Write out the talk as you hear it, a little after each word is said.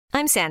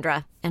I'm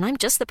Sandra, and I'm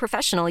just the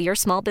professional your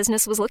small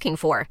business was looking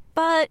for.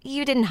 But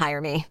you didn't hire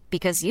me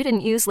because you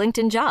didn't use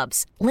LinkedIn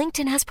Jobs.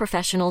 LinkedIn has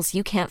professionals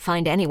you can't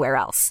find anywhere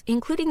else,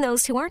 including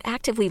those who aren't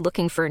actively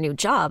looking for a new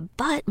job,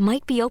 but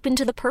might be open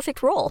to the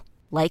perfect role,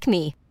 like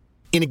me.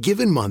 In a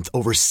given month,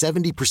 over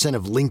 70%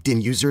 of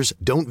LinkedIn users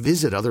don't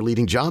visit other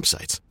leading job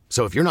sites.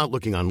 So if you're not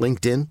looking on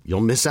LinkedIn,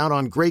 you'll miss out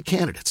on great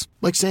candidates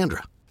like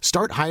Sandra.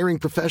 Start hiring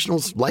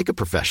professionals like a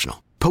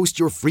professional. Post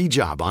your free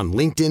job on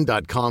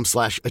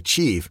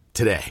linkedin.com/achieve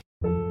today.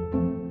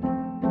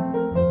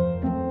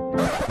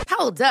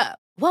 Hold up.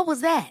 What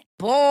was that?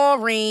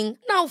 Boring.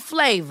 No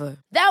flavor.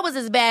 That was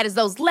as bad as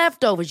those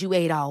leftovers you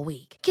ate all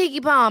week.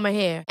 Keke Palmer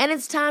here. And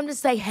it's time to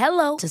say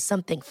hello to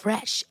something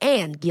fresh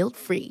and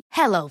guilt-free.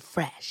 Hello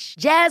Fresh.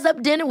 Jazz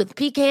up dinner with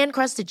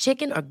pecan-crusted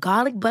chicken or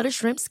garlic butter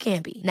shrimp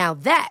scampi. Now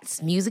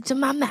that's music to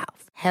my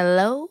mouth.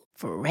 Hello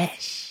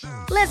Fresh.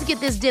 Let's get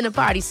this dinner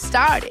party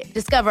started.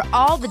 Discover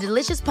all the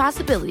delicious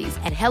possibilities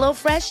at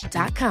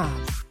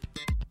HelloFresh.com.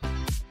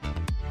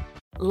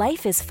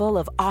 Life is full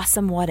of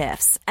awesome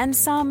what-ifs, and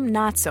some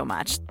not so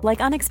much, like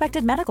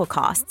unexpected medical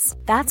costs.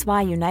 That's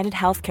why United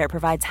Healthcare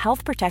provides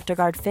Health Protector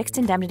Guard fixed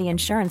indemnity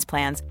insurance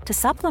plans to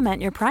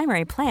supplement your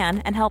primary plan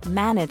and help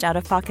manage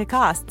out-of-pocket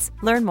costs.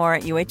 Learn more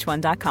at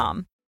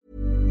uh1.com.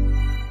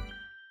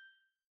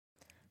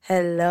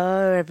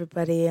 Hello,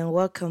 everybody, and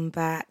welcome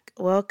back.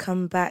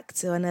 Welcome back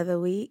to another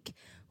week.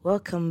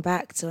 Welcome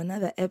back to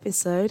another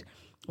episode.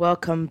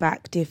 Welcome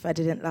back to If I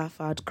Didn't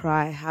Laugh, I'd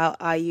Cry. How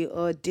are you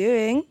all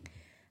doing?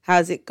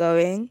 How's it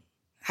going?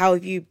 How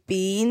have you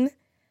been?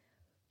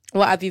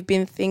 What have you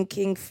been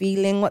thinking,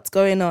 feeling? What's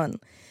going on?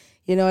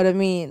 You know what I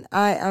mean?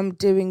 I am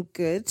doing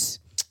good.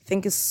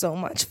 Thank you so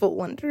much for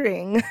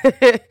wondering.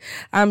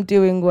 I'm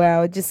doing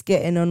well, just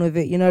getting on with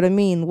it. You know what I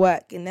mean?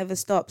 Work, it never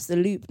stops. The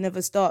loop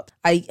never stops.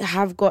 I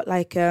have got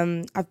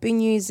I've been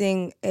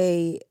using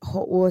a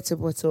hot water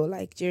bottle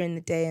during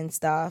the day and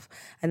stuff,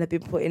 and I've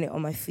been putting it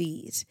on my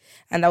feet.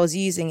 And I was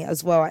using it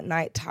as well at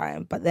night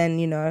time. But then,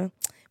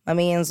 my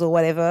mans or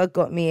whatever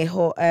got me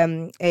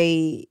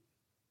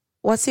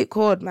what's it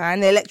called, man?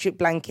 An electric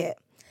blanket,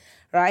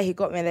 right? He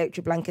got me an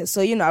electric blanket.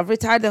 So, I've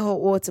retired the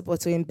hot water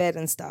bottle in bed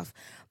and stuff.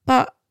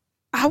 But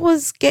I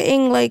was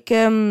getting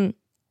I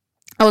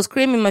was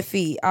creaming my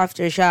feet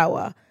after a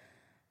shower,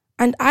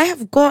 and I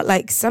have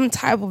got some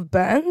type of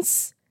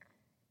burns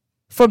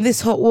from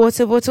this hot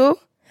water bottle.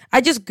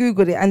 I just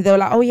Googled it and they were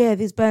like, oh yeah,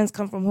 these burns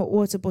come from hot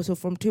water bottle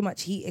from too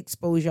much heat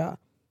exposure.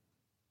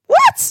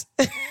 What?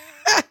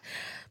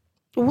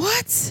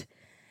 What?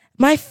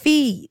 My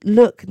feet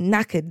look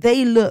knackered.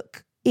 They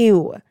look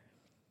ew.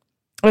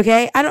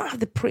 Okay, I don't have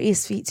the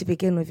prettiest feet to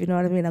begin with, you know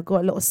what I mean? I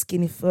got a little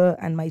skinny foot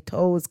and my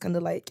toes kind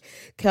of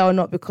curl,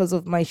 not because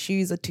of my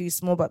shoes are too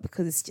small, but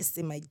because it's just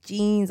in my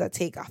jeans. I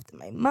take after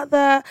my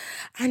mother.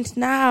 And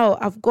now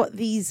I've got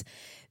these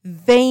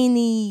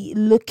veiny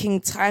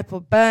looking type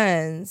of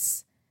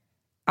burns.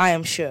 I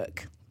am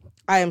shook.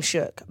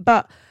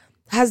 But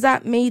has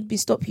that made me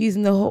stop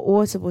using the hot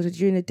water bottle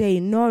during the day?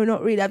 No,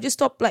 not really. I've just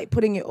stopped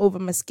putting it over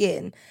my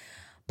skin.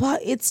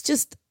 But it's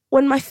just,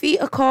 when my feet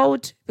are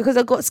cold, because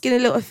I've got skinny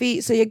little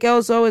feet, so your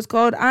girl's always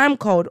cold, I'm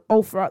cold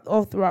all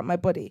throughout my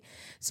body.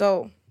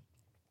 So,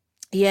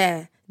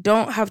 yeah,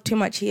 don't have too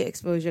much heat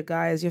exposure,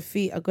 guys. Your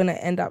feet are going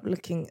to end up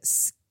looking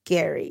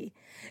scary.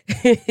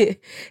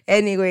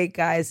 Anyway,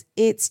 guys,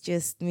 it's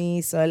just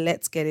me, so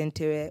let's get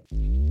into it.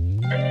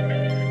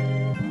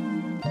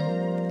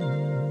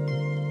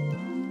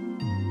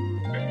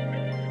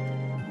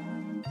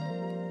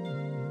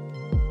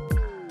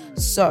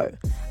 So,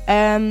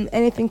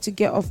 anything to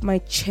get off my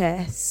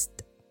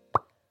chest?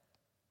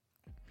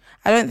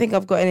 I don't think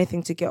I've got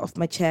anything to get off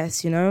my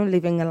chest,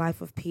 living a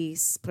life of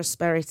peace,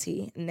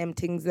 prosperity, and them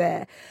things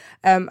there.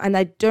 And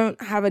I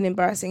don't have an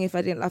embarrassing If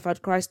I Didn't Laugh,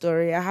 I'd Cry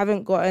story. I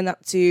haven't gotten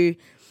up to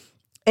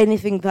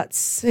anything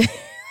that's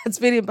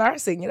been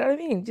embarrassing, you know what I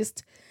mean?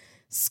 Just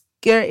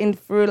skirting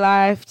through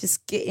life,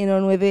 just getting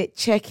on with it,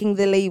 checking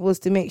the labels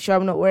to make sure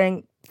I'm not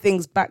wearing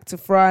things back to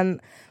front,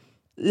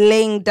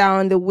 laying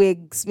down the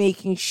wigs,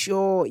 making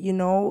sure,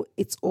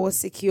 it's all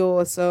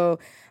secure. So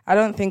I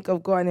don't think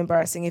I've got an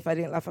embarrassing If I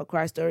Didn't Laugh, I'd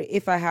Cry story.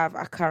 If I have,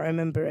 I can't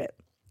remember it.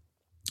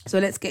 So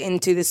let's get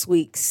into this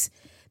week's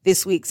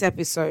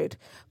episode.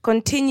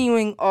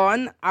 Continuing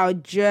on our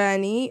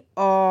journey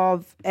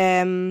on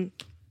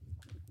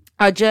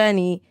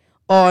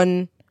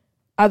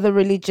other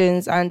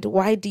religions and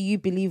why do you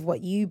believe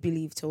what you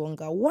believe,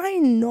 Tawonga? Why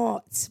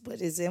not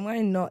Buddhism?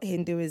 Why not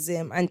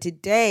Hinduism? And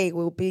today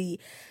we'll be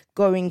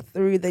going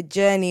through the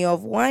journey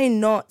of why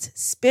not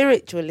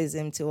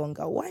spiritualism,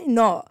 Tawonga? Why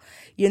not?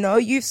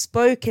 You've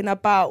spoken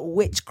about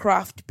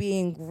witchcraft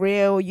being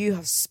real. You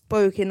have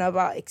spoken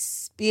about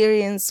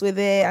experience with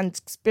it and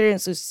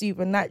experience with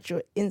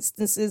supernatural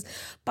instances.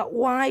 But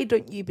why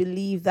don't you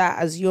believe that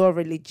as your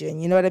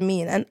religion? You know what I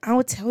mean? And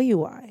I'll tell you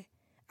why.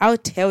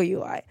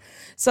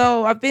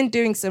 So I've been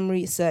doing some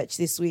research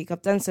this week.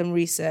 I've done some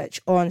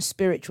research on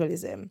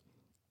spiritualism.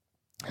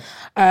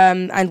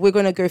 And we're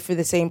going to go through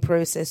the same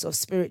process of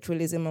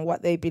spiritualism and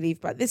what they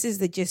believe, but this is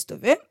the gist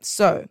of it.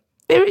 So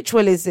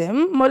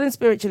Modern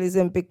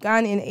spiritualism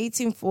began in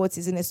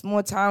 1840s in a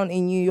small town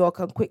in New York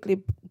and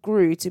quickly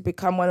grew to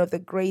become one of the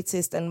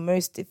greatest and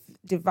most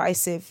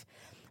divisive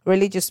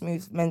religious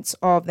movements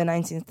of the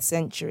 19th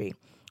century.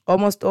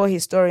 Almost all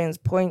historians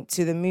point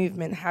to the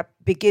movement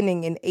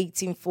beginning in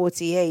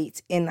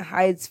 1848 in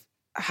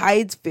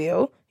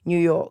Hydesville, New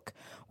York,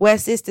 where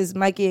sisters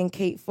Maggie and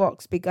Kate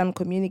Fox began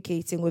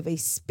communicating with a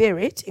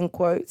spirit, in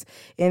quotes,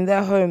 in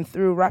their home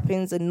through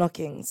rappings and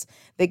knockings.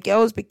 The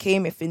girls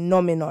became a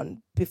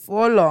phenomenon.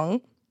 Before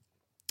long,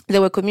 they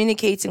were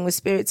communicating with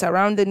spirits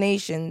around the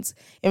nations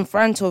in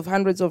front of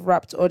hundreds of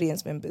rapt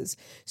audience members.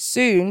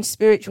 Soon,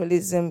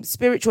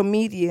 spiritual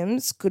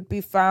mediums could be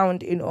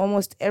found in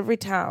almost every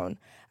town.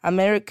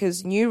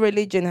 America's new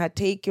religion had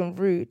taken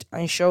root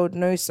and showed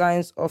no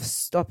signs of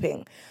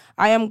stopping.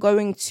 I am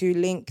going to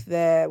link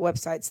the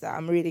websites that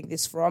I'm reading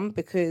this from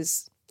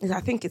because I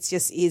think it's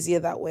just easier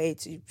that way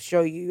to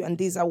show you. And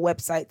these are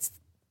websites,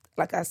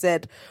 like I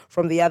said,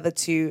 from the other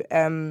two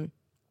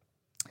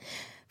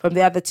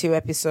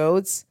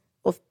episodes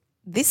of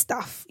this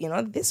stuff,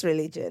 this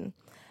religion.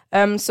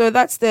 So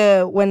that's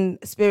when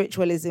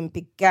spiritualism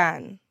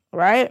began,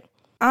 right?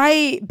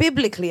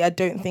 Biblically, I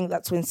don't think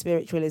that's when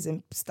spiritualism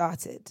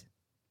started.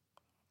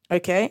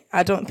 Okay?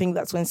 I don't think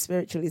that's when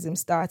spiritualism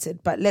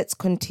started, but let's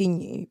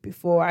continue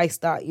before I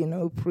start,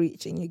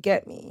 preaching, you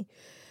get me?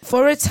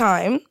 For a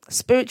time,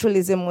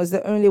 spiritualism was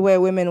the only way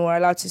women were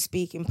allowed to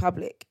speak in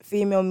public.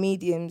 Female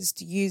mediums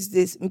use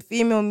this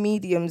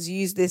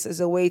as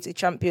a way to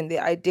champion the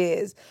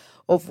ideas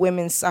of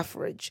women's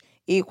suffrage,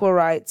 equal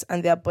rights,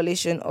 and the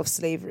abolition of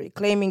slavery,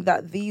 claiming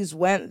that these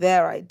weren't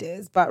their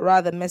ideas, but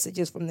rather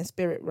messages from the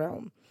spirit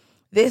realm.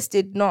 This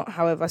did not,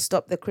 however,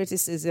 stop the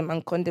criticism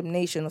and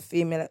condemnation of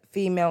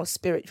female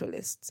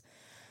spiritualists.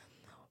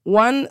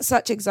 One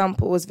such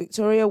example was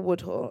Victoria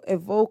Woodhull, a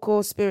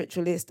vocal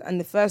spiritualist and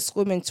the first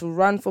woman to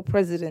run for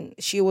president.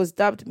 She was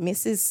dubbed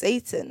Mrs.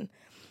 Satan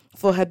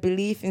for her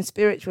belief in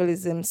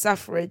spiritualism,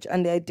 suffrage,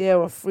 and the idea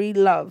of free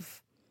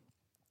love,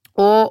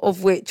 all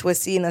of which were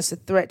seen as a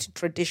threat to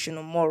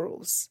traditional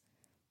morals.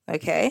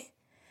 Okay?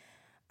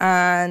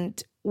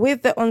 And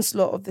with the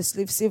onslaught of the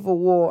Civil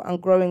War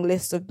and growing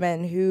list of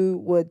men who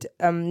would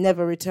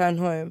never return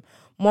home,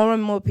 more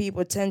and more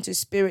people turned to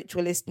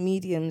spiritualist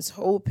mediums,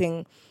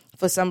 hoping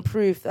for some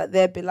proof that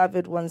their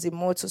beloved one's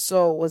immortal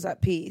soul was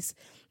at peace.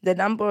 The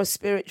number of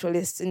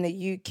spiritualists in the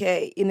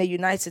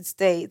United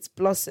States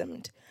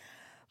blossomed.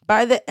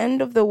 By the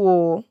end of the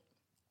war,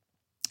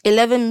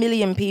 11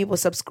 million people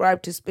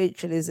subscribed to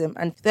spiritualism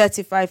and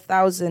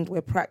 35,000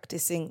 were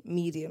practicing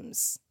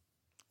mediums.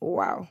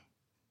 Wow.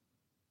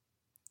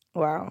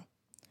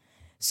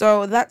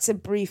 So that's a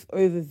brief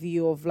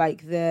overview of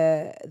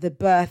the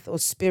birth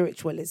of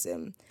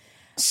spiritualism.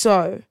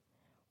 So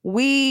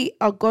we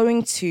are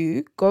going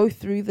to go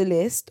through the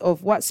list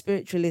of what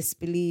spiritualists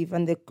believe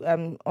and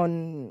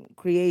on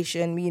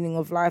creation, meaning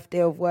of life,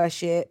 day of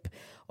worship,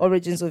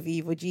 origins of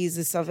evil,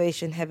 Jesus,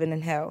 salvation, heaven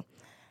and hell.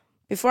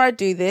 Before I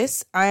do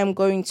this, I am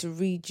going to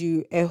read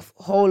you a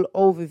whole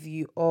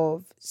overview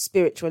of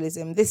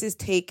spiritualism. This is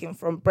taken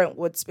from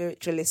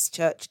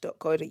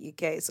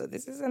brentwoodspiritualistchurch.co.uk. So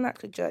this is an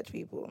actual church,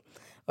 people.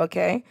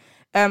 Okay?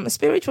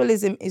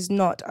 Spiritualism is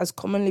not, as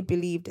commonly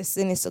believed, a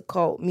sinister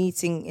cult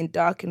meeting in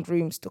darkened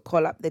rooms to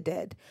call up the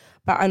dead,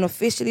 but an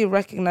officially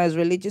recognized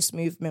religious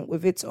movement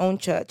with its own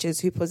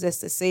churches who possess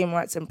the same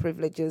rights and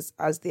privileges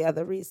as the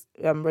other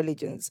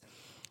religions.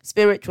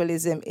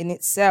 Spiritualism in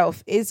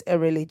itself is a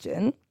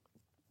religion.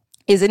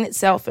 Is in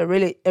itself a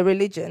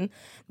religion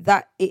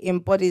that it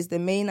embodies the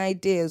main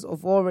ideas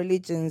of all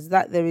religions,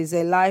 that there is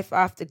a life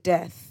after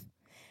death,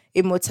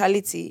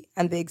 immortality,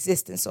 and the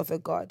existence of a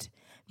God.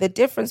 The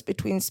difference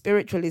between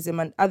spiritualism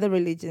and other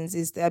religions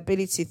is the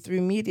ability through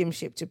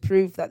mediumship to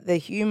prove that the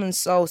human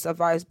soul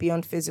survives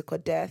beyond physical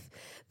death.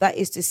 That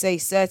is to say,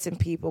 certain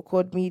people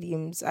called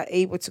mediums are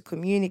able to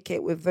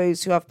communicate with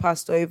those who have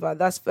passed over,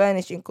 thus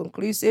furnishing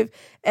conclusive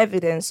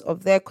evidence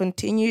of their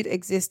continued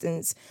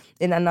existence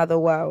in another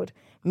world.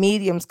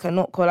 Mediums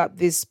cannot call up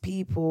these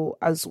people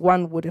as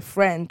one would a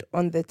friend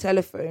on the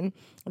telephone.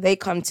 They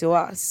come to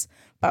us,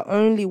 but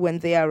only when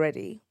they are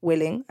ready,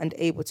 willing, and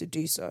able to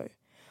do so.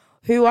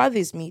 Who are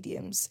these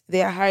mediums?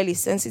 They are highly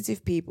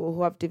sensitive people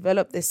who have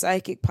developed the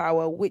psychic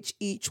power which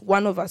each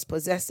one of us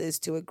possesses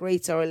to a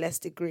greater or less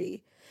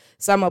degree.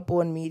 Some are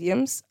born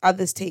mediums,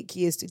 others take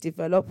years to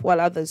develop, while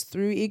others,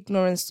 through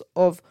ignorance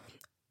of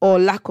or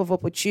lack of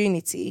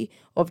opportunity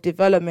of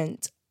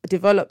development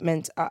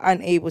are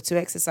unable to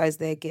exercise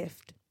their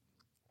gift.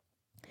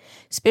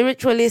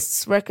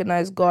 Spiritualists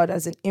recognize God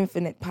as an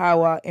infinite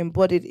power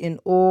embodied in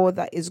all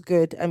that is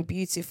good and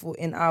beautiful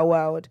in our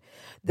world,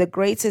 the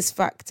greatest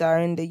factor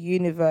in the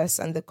universe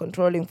and the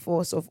controlling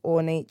force of all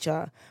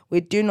nature.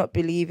 We do not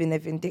believe in a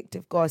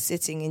vindictive God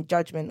sitting in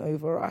judgment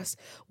over us.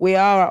 We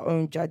are our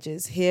own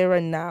judges here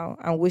and now,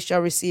 and we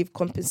shall receive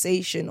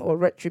compensation or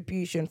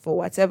retribution for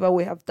whatever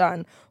we have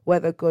done,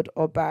 whether good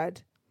or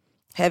bad.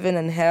 Heaven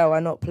and hell are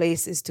not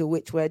places to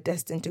which we are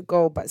destined to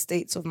go, but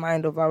states of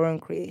mind of our own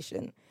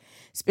creation.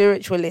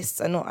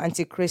 Spiritualists are not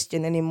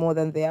anti-Christian any more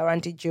than they are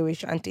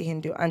anti-Jewish,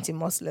 anti-Hindu,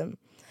 anti-Muslim.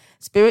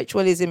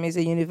 Spiritualism is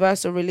a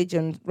universal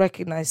religion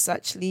recognizing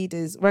such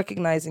leaders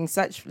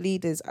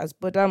as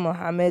Buddha,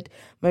 Muhammad,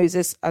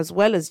 Moses, as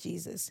well as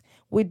Jesus.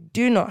 We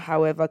do not,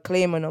 however,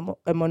 claim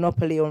a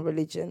monopoly on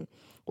religion.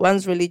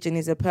 One's religion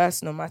is a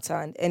personal matter,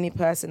 and any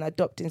person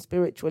adopting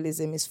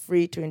spiritualism is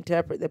free to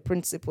interpret the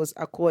principles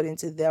according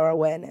to their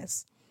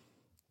awareness.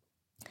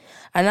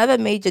 Another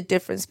major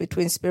difference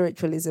between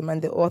spiritualism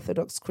and the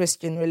Orthodox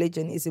Christian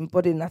religion is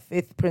embodied in the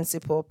fifth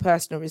principle of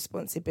personal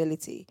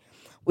responsibility.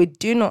 We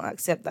do not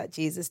accept that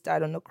Jesus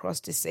died on the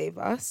cross to save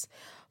us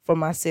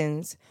from our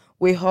sins.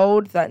 We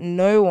hold that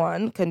no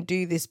one can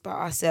do this but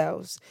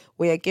ourselves.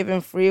 We are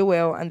given free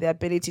will and the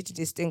ability to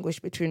distinguish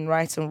between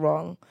right and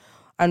wrong,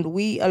 and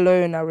we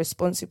alone are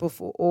responsible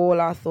for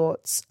all our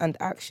thoughts and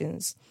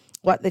actions.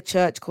 What the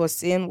church calls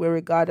sin, we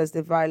regard as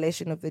the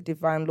violation of the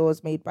divine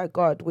laws made by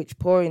God, which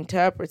Paul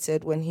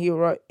interpreted when he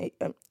wrote,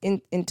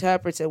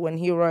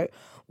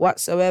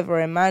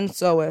 "Whatsoever a man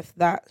soweth,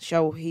 that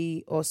shall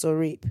he also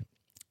reap."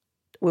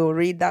 We'll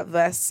read that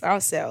verse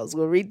ourselves.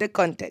 We'll read the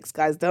context,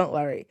 guys. Don't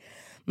worry.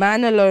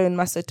 Man alone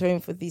must atone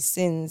for these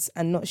sins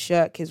and not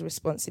shirk his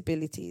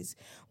responsibilities.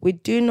 We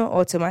do not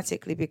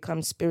automatically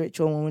become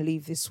spiritual when we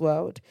leave this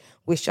world.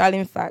 We shall,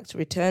 in fact,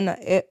 retain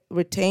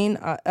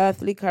our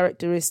earthly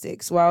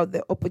characteristics, while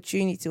the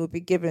opportunity will be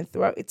given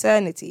throughout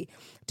eternity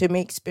to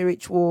make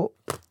spiritual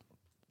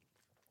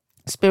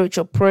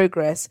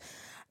progress,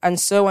 and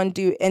so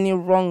undo any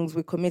wrongs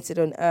we committed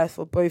on earth.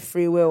 For both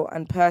free will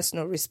and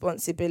personal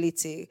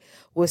responsibility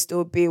will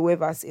still be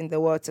with us in the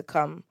world to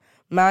come.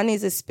 Man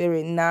is a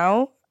spirit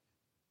now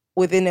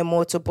within a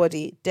mortal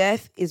body.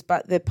 Death is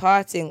but the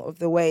parting of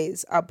the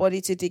ways, our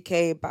body to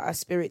decay, but our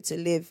spirit to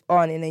live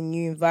on in a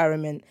new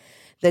environment.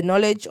 The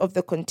knowledge of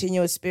the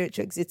continuous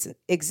spiritual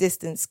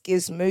existence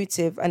gives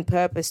motive and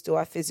purpose to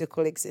our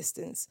physical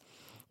existence.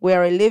 We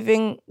are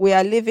living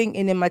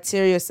in a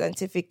material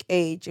scientific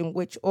age in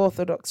which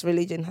Orthodox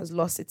religion has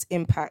lost its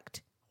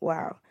impact.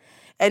 Wow.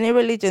 Any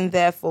religion,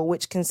 therefore,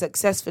 which can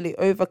successfully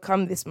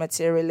overcome this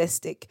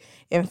materialistic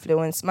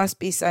influence must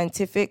be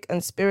scientific,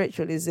 and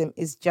spiritualism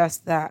is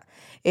just that.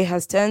 It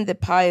has turned the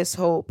pious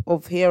hope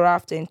of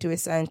hereafter into a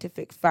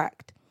scientific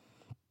fact.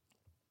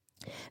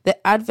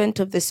 The advent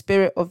of the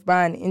spirit of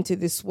man into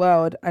this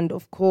world, and in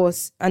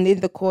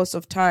the course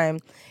of time,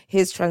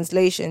 his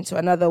translation to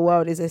another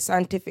world, is a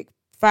scientific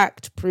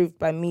fact proved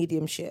by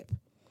mediumship.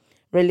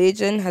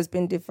 Religion has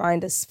been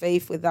defined as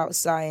faith without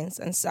science,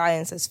 and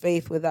science as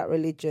faith without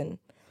religion.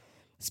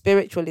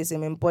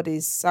 Spiritualism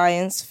embodies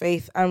science,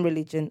 faith, and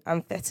religion,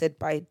 unfettered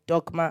by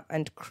dogma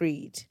and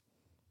creed.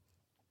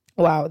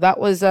 Wow, that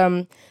was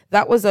a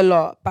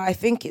lot, but I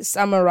think it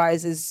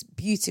summarizes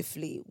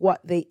beautifully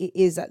what it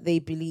is that they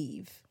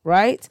believe,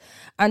 right?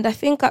 And I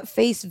think at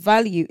face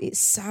value, it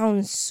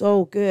sounds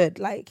so good.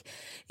 And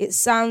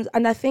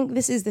I think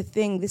this is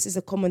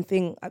a common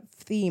theme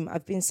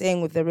I've been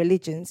saying with the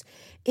religions.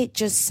 It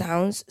just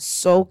sounds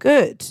so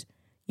good.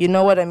 You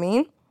know what I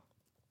mean?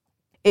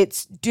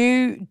 It's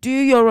do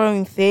your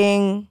own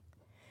thing.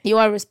 You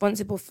are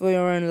responsible for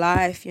your own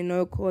life,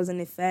 cause and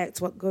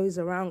effect. What goes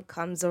around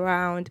comes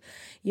around,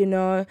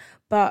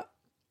 But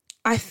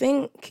I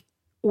think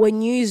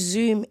when you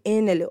zoom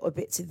in a little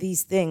bit to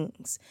these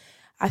things,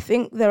 I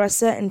think there are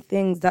certain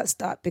things that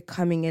start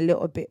becoming a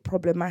little bit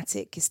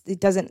problematic.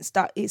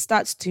 It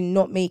starts to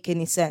not make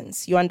any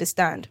sense. You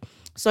understand?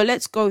 So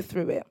let's go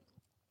through it.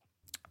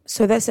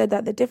 So they said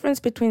that the difference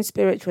between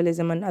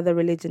spiritualism and other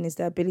religion is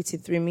the ability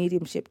through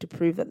mediumship to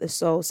prove that the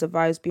soul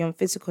survives beyond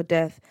physical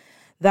death.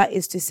 That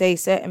is to say,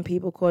 certain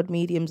people called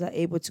mediums are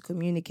able to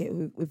communicate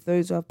with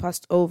those who have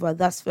passed over,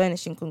 thus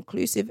furnishing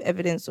conclusive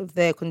evidence of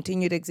their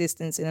continued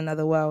existence in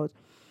another world.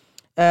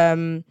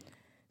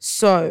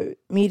 So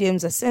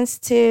mediums are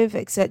sensitive,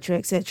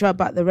 etc.,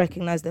 but they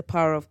recognize the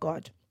power of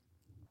God.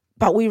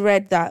 But we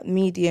read that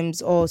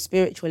mediums or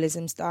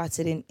spiritualism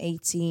started in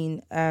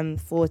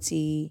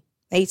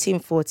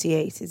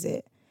 1848, is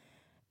it?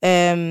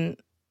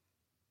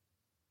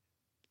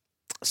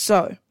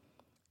 So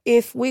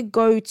if we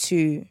go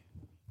to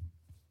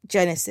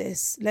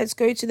Genesis, let's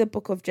go to the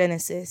book of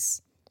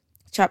Genesis,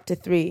 chapter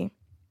 3.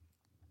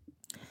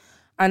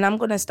 And I'm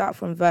going to start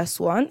from verse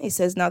 1. It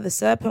says, "Now the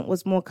serpent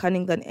was more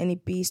cunning than any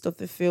beast of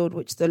the field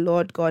which the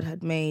Lord God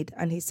had made.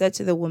 And he said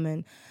to the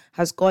woman,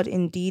 Has God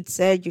indeed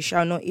said, You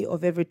shall not eat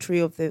of every tree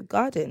of the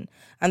garden?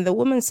 And the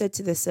woman said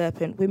to the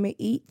serpent, We may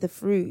eat the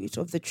fruit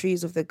of the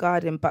trees of the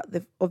garden, but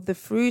of the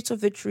fruit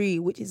of the tree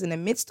which is in the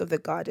midst of the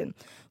garden,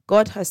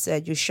 God has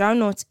said, You shall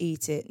not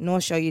eat it,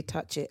 nor shall you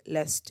touch it,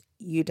 lest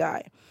you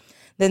die.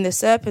 Then the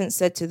serpent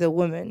said to the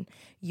woman,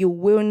 You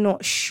will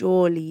not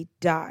surely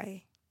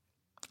die."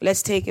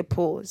 Let's take a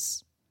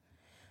pause.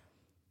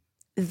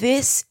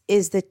 This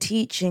is the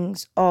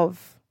teachings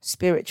of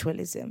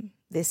spiritualism.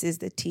 This is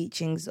the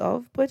teachings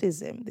of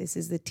Buddhism. This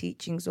is the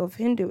teachings of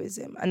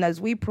Hinduism. And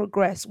as we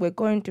progress, we're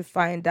going to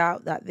find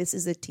out that this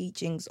is the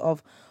teachings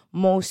of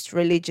most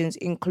religions,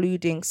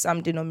 including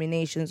some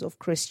denominations of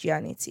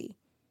Christianity.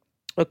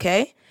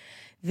 Okay?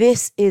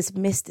 This is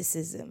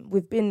mysticism.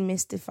 We've been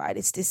mystified.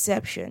 It's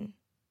deception,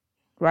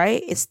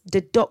 right? It's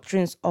the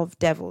doctrines of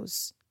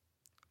devils,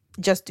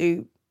 just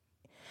to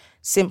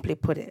simply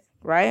put it,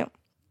 right?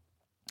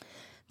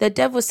 The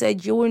devil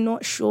said, you will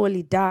not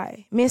surely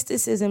die.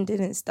 Mysticism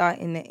didn't start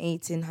in the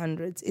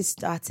 1800s. It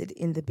started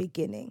in the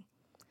beginning.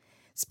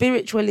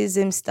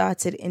 Spiritualism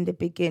started in the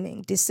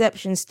beginning.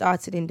 Deception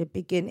started in the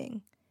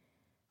beginning.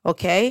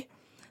 Okay?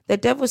 The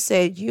devil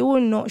said, you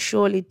will not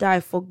surely die,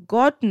 for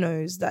God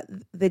knows that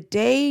the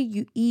day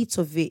you eat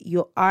of it,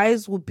 your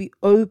eyes will be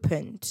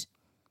opened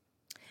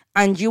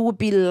and you will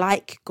be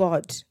like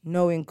God,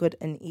 knowing good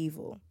and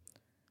evil.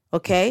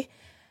 Okay?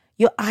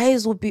 Your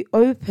eyes will be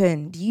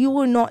opened. You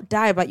will not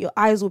die, but your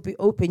eyes will be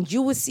opened.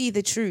 You will see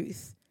the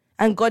truth.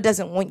 And God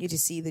doesn't want you to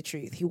see the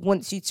truth. He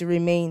wants you to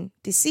remain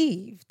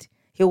deceived.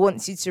 He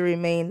wants you to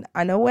remain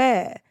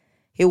unaware.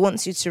 He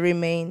wants you to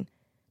remain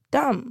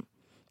dumb,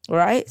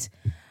 right?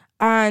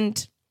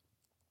 And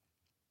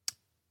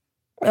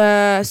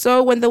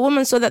so when the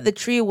woman saw that the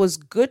tree was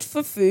good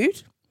for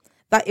food,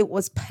 that it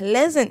was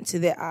pleasant to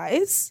the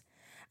eyes,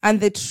 and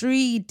the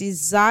tree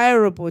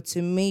desirable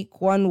to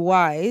make one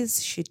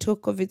wise, she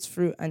took of its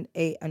fruit and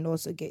ate, and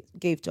also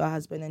gave to her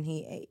husband, and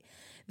he ate.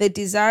 The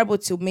desirable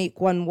to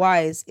make one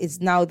wise is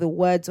now the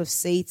words of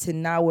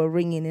Satan now were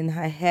ringing in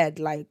her head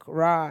like,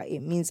 rah,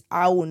 it means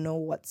I will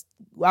know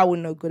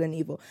good and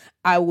evil.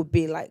 I will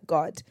be like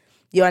God.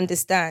 You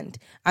understand?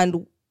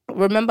 And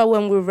remember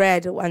when we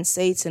read when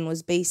Satan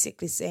was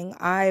basically saying,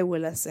 I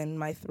will ascend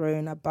my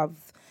throne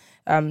above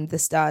the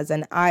stars,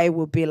 and I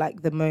will be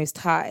like the Most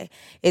High.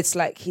 It's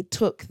like he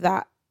took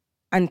that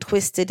and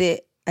twisted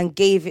it and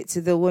gave it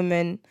to the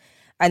woman,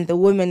 and the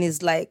woman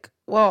is like,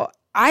 well,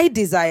 I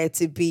desire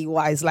to be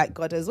wise like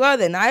God as well,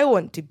 then I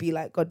want to be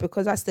like God,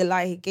 because that's the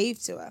lie he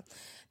gave to her.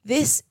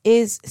 This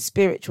is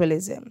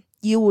spiritualism.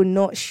 You will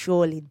not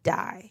surely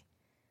die.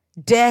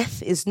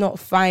 Death is not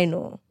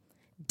final.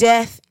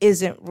 Death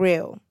isn't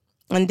real.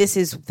 And this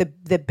is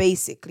the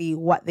basically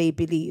what they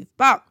believe.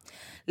 But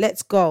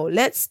let's go.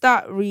 Let's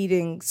start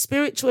reading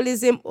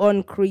Spiritualism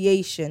on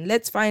Creation.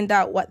 Let's find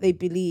out what they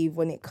believe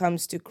when it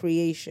comes to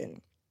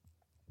creation.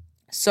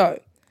 So,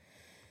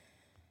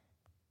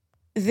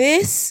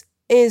 this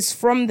is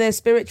from the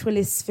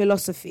Spiritualist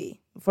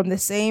philosophy, from the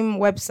same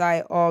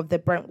website of the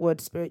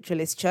Brentwood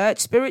Spiritualist Church.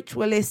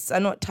 Spiritualists are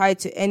not tied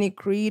to any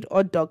creed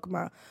or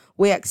dogma.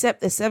 We accept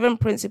the 7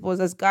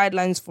 principles as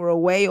guidelines for a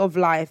way of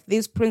life.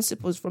 These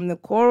principles from the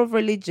core of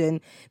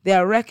religion, they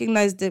are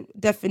recognized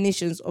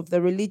definitions of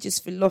the religious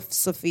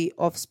philosophy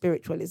of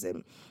spiritualism.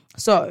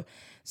 So,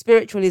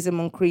 spiritualism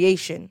on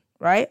creation,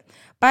 right?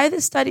 By the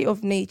study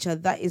of nature,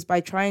 that is by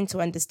trying to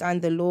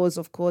understand the laws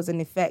of cause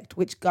and effect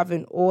which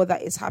govern all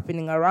that is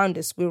happening around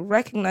us, we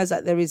recognize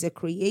that there is a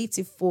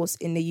creative force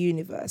in the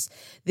universe.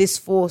 This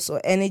force or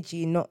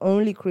energy not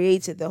only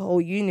created the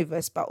whole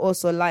universe, but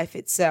also life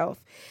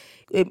itself.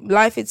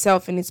 Life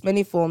itself in its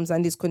many forms,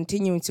 and is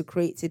continuing to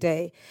create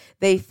today.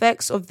 The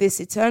effects of this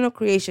eternal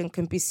creation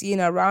can be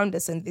seen around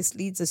us, and this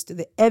leads us to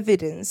the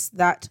evidence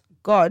that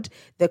God,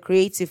 the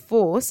creative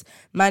force,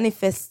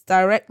 manifests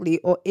directly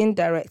or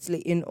indirectly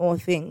in all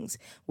things.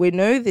 We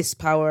know this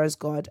power as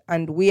God,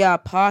 and we are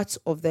part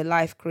of the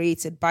life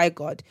created by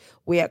God.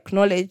 We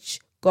acknowledge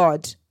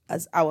God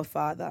as our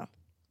Father.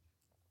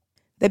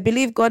 They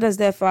believe God as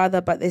their Father,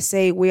 but they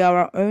say we are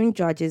our own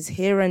judges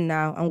here and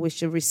now, and we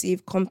should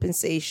receive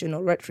compensation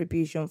or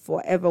retribution for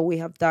whatever we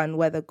have done,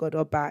 whether good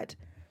or bad.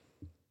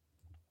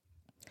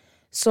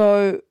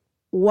 So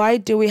why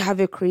do we have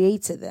a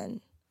creator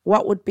then?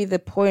 What would be the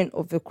point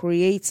of the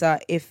creator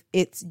if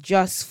it's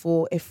just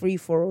for a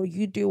free-for-all?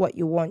 You do what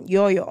you want.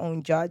 You're your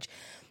own judge.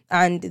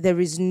 And there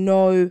is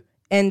no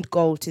end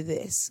goal to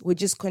this. We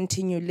just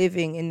continue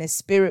living in the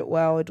spirit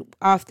world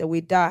after we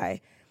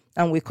die,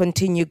 and we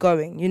continue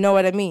going. You know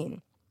what I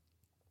mean?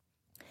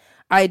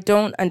 I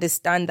don't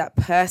understand that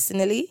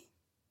personally.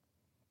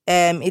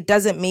 It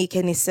doesn't make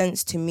any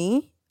sense to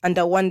me. And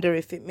I wonder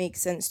if it makes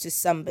sense to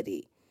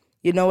somebody.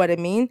 You know what I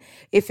mean?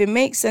 If it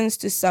makes sense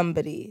to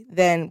somebody,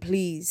 then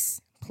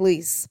please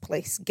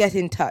get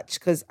in touch,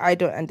 because I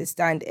don't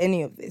understand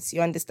any of this.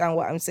 You understand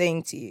what I'm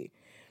saying to you?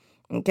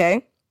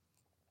 Okay?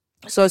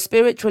 So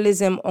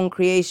spiritualism on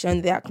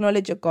creation, they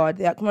acknowledge a God,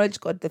 they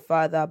acknowledge God the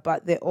Father,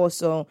 but they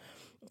also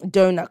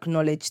don't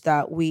acknowledge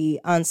that we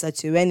answer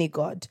to any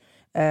God,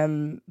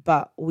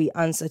 but we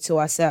answer to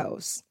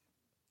ourselves.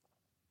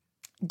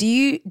 Do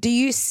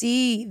you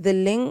see the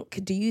link?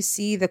 Do you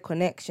see the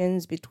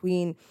connections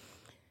between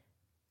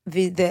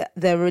the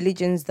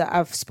religions that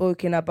I've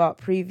spoken about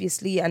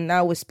previously, and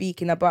now we're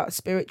speaking about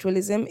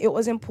spiritualism? It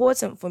was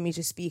important for me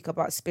to speak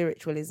about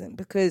spiritualism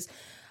because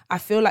I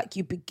feel like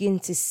you begin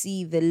to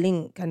see the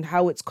link and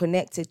how it's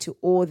connected to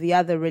all the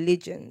other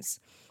religions.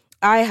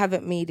 I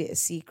haven't made it a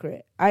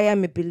secret. I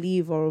am a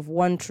believer of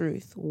one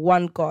truth,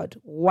 one God,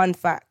 one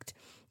fact.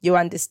 You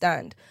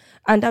understand?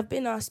 And I've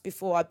been asked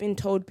before, I've been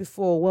told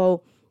before,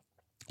 well,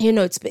 you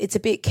know, it's a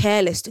bit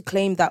careless to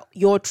claim that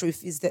your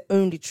truth is the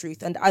only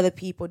truth and other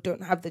people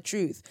don't have the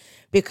truth,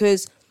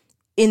 because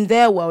in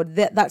their world,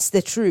 that's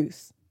the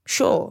truth.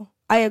 Sure,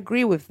 I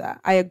agree with that.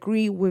 I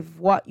agree with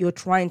what you're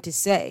trying to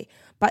say,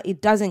 but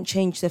it doesn't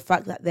change the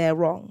fact that they're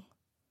wrong.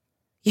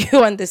 You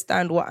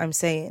understand what I'm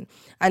saying?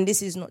 And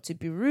this is not to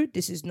be rude.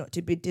 This is not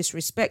to be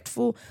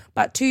disrespectful.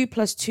 But 2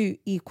 + 2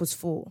 =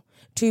 4.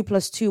 2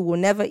 + 2 will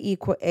never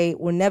equal 8,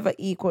 will never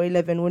equal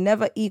 11, will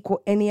never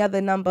equal any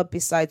other number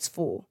besides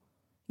 4.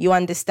 You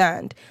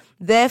understand?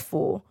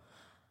 Therefore,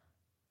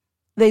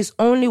 there's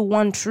only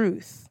one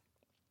truth.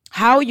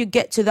 How you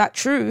get to that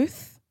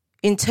truth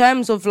in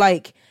terms of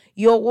like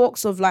your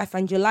walks of life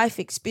and your life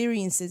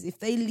experiences, if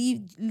they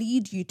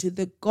lead you to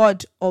the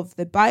God of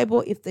the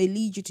Bible, if they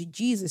lead you to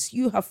Jesus,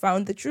 you have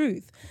found the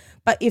truth.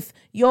 But if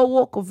your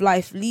walk of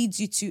life leads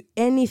you to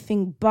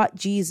anything but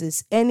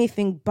Jesus,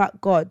 anything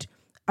but God,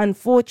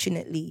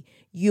 unfortunately,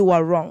 you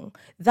are wrong.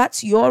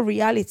 That's your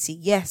reality.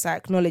 Yes, I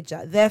acknowledge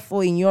that.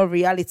 Therefore, in your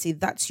reality,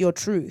 that's your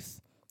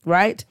truth,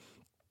 right?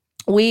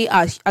 We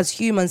as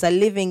humans are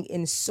living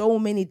in so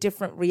many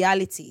different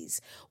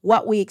realities.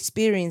 What we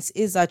experience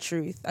is our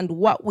truth, and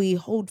what we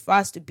hold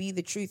fast to be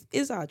the truth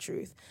is our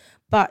truth.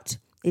 But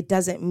it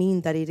doesn't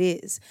mean that it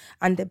is.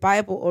 And the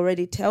Bible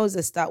already tells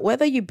us that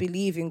whether you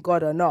believe in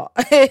God or not,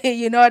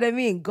 you know what I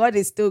mean? God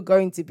is still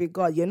going to be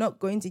God. You're not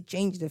going to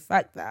change the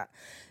fact that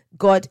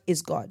God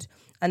is God.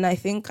 And I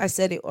think I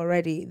said it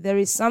already. There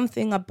is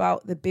something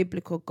about the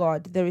biblical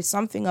God. There is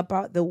something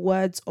about the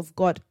words of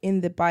God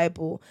in the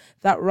Bible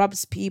that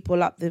rubs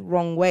people up the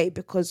wrong way,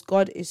 because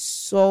God is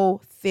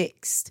so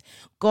fixed.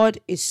 God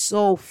is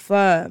so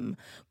firm.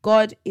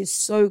 God is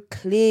so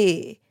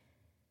clear.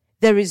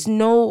 There is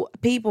no,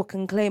 people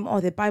can claim, oh,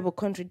 the Bible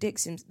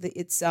contradicts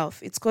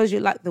itself. It's because you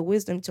lack the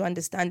wisdom to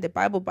understand the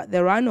Bible, but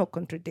there are no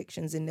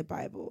contradictions in the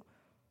Bible.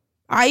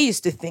 I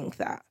used to think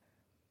that.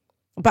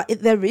 But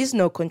there is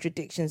no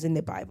contradictions in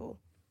the Bible.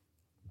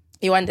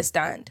 You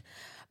understand?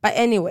 But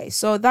anyway,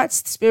 so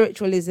that's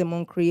spiritualism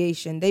on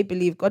creation. They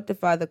believe God the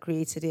Father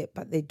created it,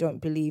 but they don't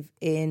believe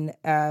in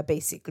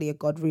basically a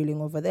God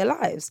ruling over their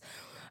lives.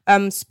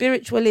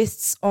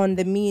 Spiritualists on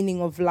the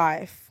meaning of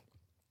life.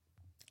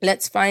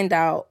 Let's find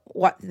out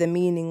what the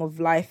meaning of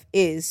life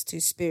is to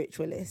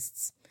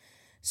spiritualists.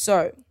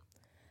 So,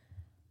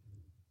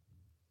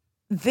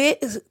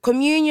 the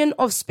communion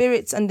of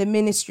spirits and the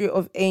ministry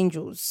of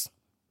angels.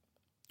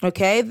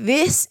 Okay,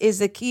 this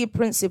is a key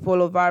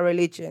principle of our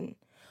religion.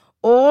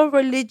 All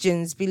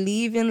religions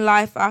believe in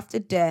life after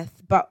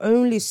death, but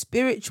only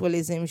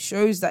spiritualism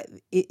shows that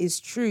it is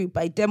true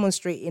by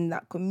demonstrating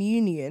that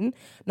communication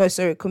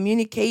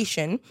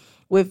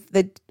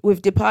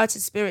with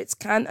departed spirits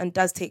can and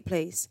does take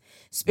place.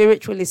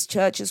 Spiritualist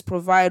churches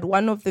provide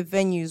one of the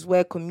venues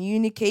where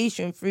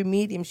communication through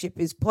mediumship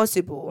is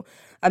possible,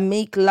 and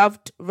make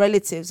loved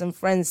relatives and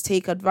friends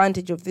take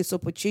advantage of this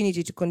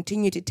opportunity to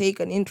continue to take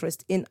an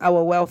interest in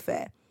our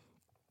welfare.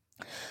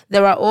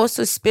 There are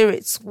also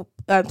spirit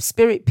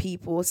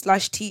people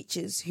 /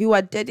 teachers who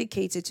are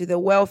dedicated to the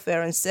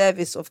welfare and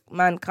service of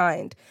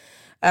mankind.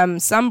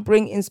 Some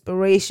bring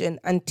inspiration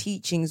and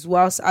teachings,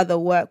 whilst others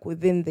work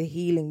within the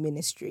healing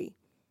ministry.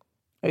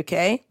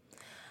 Okay?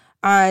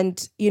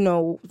 And, you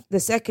know,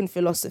 the second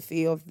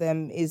philosophy of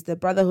them is the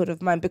brotherhood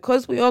of man.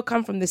 Because we all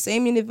come from the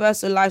same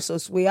universal life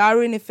source, we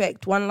are in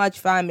effect one large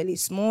family,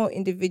 small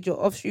individual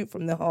offshoot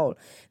from the whole.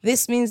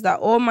 This means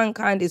that all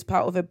mankind is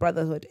part of a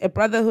brotherhood. A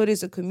brotherhood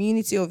is a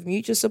community of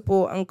mutual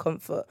support and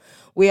comfort.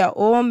 We are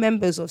all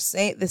members of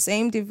the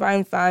same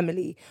divine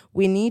family.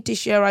 We need to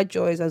share our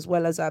joys as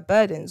well as our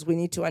burdens. We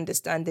need to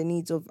understand the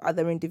needs of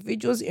other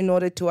individuals in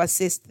order to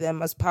assist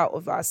them as part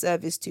of our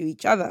service to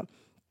each other.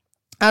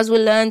 As we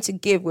learn to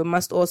give, we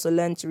must also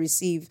learn to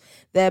receive,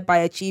 thereby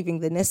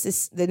achieving the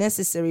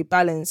necessary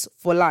balance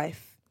for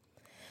life.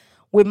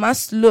 We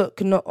must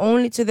look not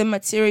only to the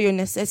material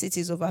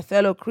necessities of our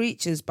fellow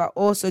creatures, but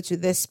also to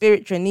their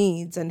spiritual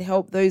needs, and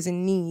help those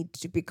in need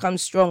to become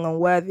strong and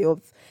worthy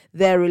of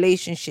their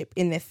relationship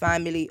in the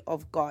family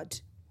of God.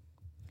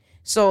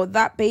 So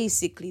that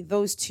basically,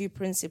 those two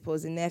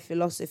principles in their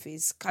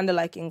philosophies kind of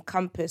like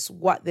encompass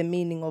what the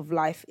meaning of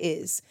life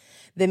is.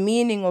 The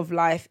meaning of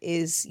life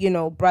is, you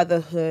know,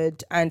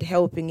 brotherhood and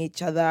helping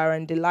each other,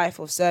 and the life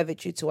of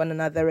servitude to one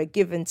another, a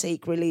give and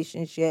take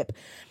relationship.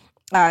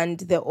 And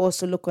they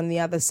also look on the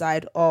other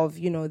side of,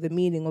 you know, the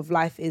meaning of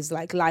life is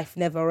like life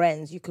never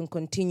ends. You can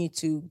continue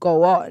to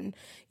go on,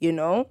 you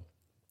know,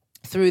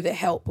 through the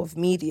help of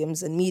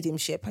mediums and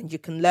mediumship. And you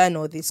can learn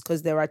all this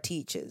because there are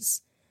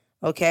teachers.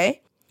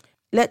 Okay?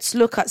 Let's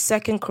look at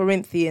 2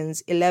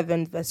 Corinthians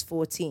 11, verse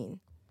 14.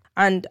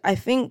 And I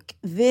think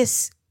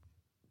this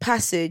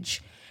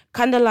passage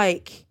kind of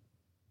like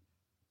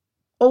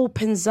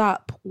opens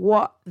up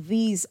what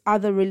these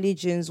other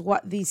religions,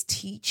 what these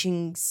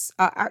teachings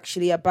are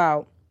actually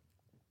about.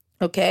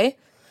 Okay?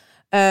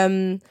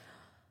 From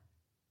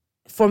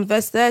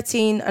verse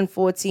 13 and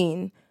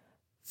 14.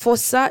 For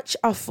such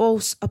are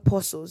false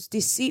apostles,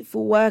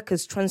 deceitful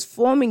workers,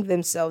 transforming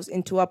themselves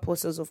into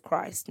apostles of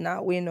Christ.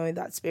 Now, we know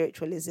that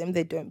spiritualism,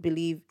 they don't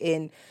believe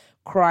in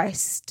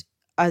Christ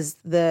as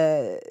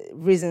the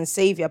risen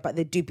Savior, but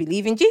they do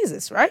believe in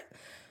Jesus, right?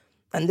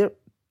 And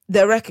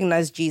they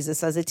recognize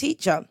Jesus as a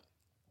teacher.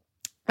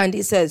 And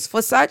it says,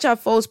 for such are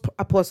false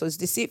apostles,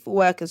 deceitful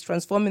workers,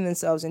 transforming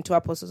themselves into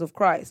apostles of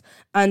Christ.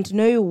 And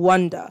no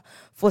wonder,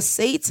 for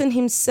Satan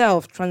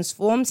himself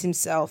transforms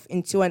himself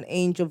into an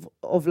angel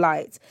of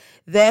light.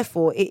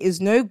 Therefore, it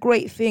is no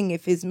great thing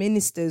if his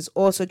ministers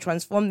also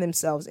transform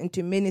themselves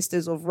into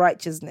ministers of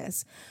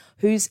righteousness,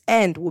 whose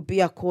end will be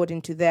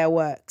according to their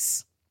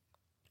works.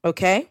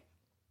 Okay?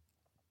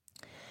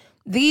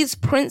 These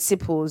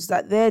principles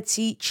that they're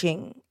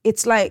teaching,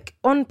 it's like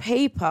on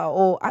paper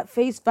or at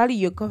face value,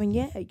 you're going,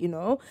 yeah,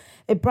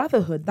 a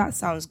brotherhood, that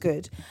sounds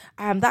good.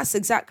 That's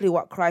exactly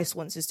what Christ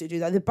wants us to do.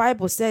 That the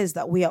Bible says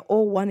that we are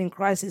all one in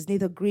Christ. There's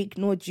neither Greek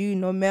nor Jew,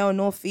 nor male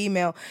nor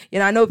female.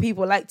 I know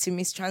people like to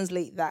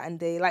mistranslate that and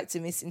they like to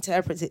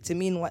misinterpret it to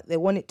mean what they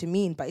want it to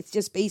mean, but it's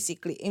just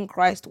basically in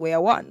Christ we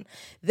are one.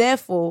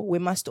 Therefore, we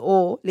must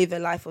all live a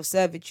life of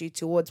servitude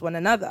towards one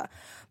another.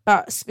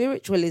 But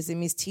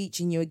spiritualism is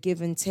teaching you a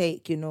give and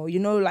take,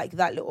 like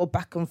that little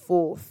back and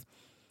forth,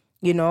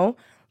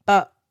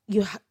 but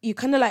you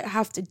kind of like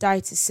have to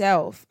die to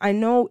self. I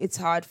know it's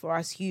hard for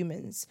us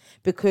humans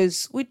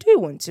because we do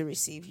want to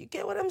receive. You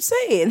get what I'm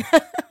saying?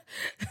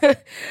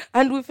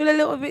 And we feel a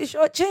little bit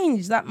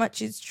shortchanged. That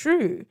much is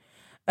true.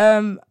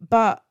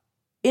 But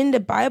in the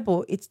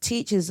Bible, it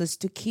teaches us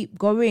to keep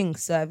going,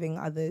 serving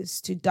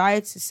others, to die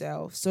to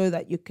self so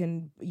that you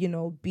can,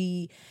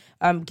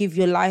 give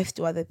your life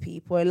to other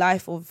people, a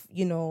life of,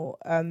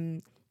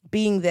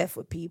 being there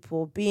for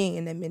people, being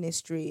in a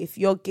ministry. If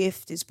your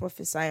gift is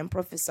prophesy.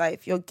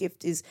 If your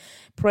gift is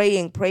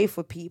pray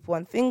for people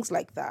and things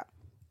like that.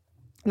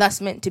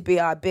 That's meant to be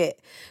our bit.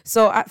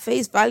 So at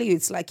face value,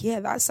 it's like, yeah,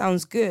 that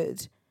sounds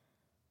good.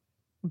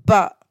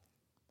 But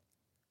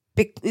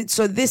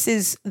so this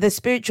is the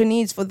spiritual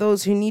needs for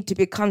those who need to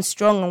become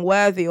strong and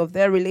worthy of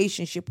their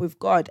relationship with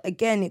God.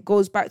 Again, it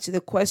goes back to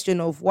the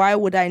question of why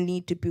would I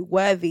need to be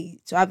worthy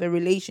to have a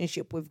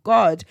relationship with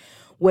God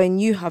when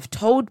you have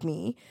told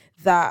me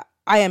that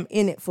I am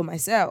in it for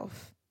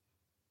myself?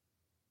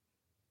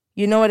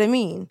 You know what I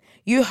mean?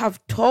 You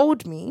have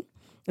told me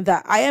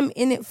that I am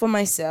in it for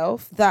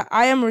myself, that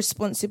I am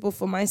responsible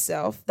for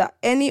myself, that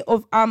any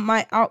of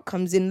my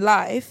outcomes in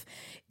life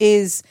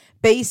is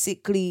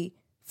basically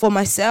for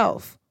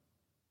myself.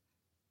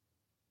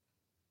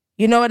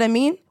 You know what I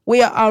mean?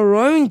 We are our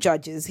own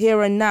judges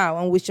here and now,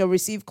 and we shall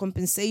receive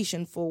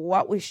compensation for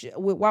what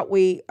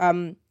we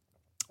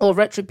or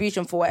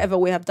retribution for whatever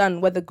we have done,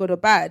 whether good or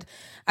bad.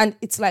 And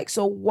it's like,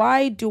 so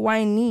why do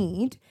I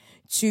need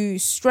to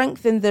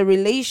strengthen the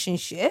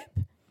relationship,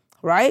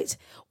 right?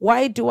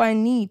 Why do I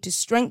need to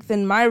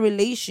strengthen my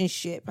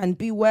relationship and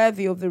be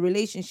worthy of the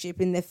relationship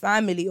in the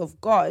family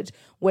of God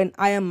when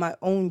I am my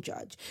own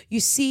judge? You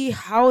see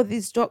how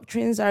these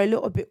doctrines are a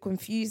little bit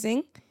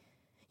confusing?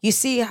 You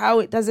see how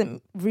it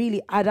doesn't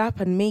really add up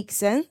and make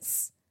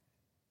sense?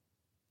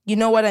 You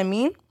know what I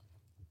mean?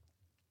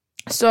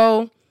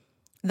 So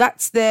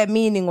that's their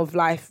meaning of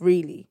life,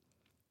 really.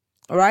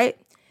 All right?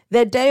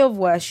 Their day of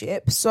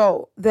worship.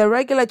 So the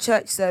regular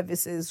church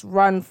services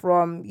run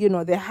from,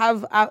 they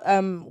have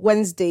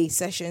Wednesday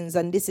sessions,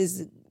 and this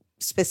is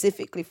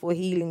specifically for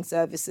healing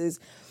services.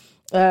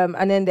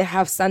 And then they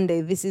have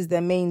Sunday. This is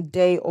their main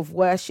day of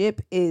worship,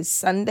 is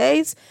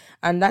Sundays.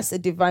 And that's a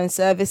divine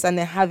service. And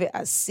they have it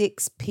at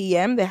 6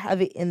 p.m. They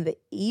have it in the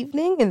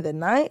evening, in the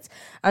night.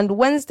 And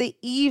Wednesday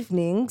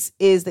evenings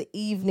is the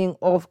evening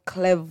of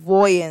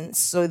clairvoyance.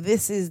 So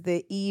this is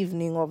the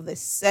evening of the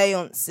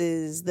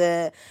seances,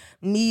 the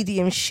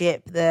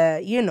mediumship,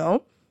 the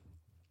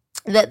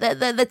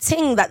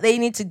thing that they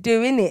need to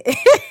do in it.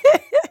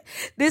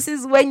 This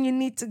is when you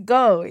need to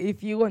go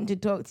if you want to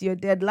talk to your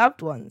dead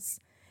loved ones.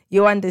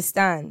 You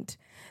understand?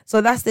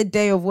 So that's the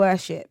day of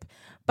worship.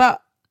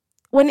 But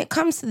when it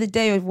comes to the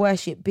day of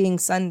worship being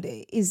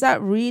Sunday, is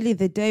that really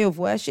the day of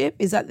worship?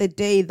 Is that the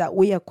day that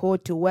we are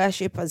called to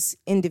worship as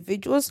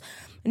individuals?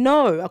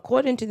 No,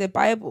 according to the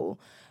Bible,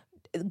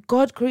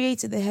 God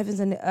created the heavens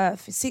and the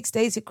earth. For 6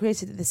 days he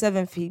created, the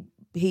seventh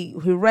he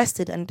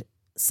rested and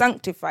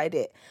sanctified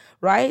it,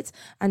 right?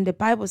 And the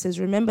Bible says,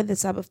 remember the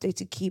Sabbath day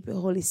to keep it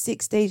holy.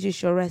 6 days you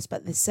shall rest,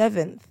 but the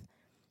 6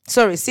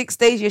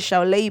 days you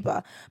shall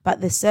labor,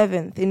 but the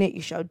seventh in it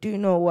you shall do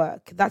no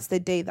work. That's the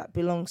day that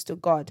belongs to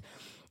God.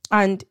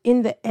 And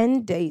in the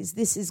end days,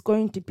 this is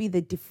going to be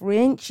the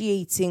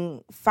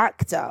differentiating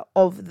factor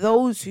of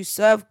those who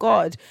serve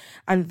God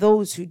and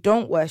those who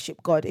don't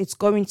worship God. It's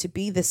going to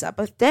be the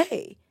Sabbath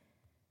day.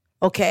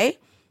 Okay?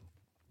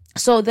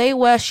 So they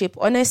worship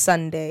on a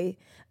Sunday.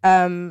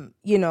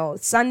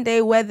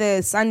 Sunday, where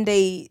the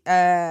Sunday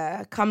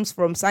comes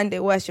from, Sunday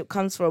worship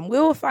comes from, we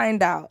will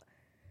find out.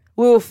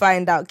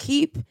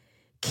 Keep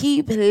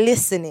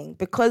listening,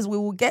 because we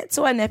will get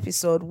to an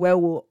episode where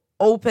we'll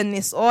open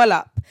this all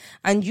up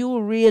and you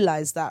will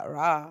realize that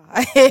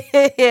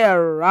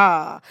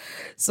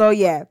So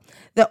yeah,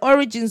 the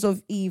origins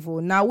of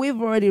evil. Now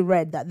we've already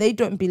read that they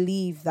don't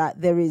believe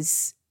that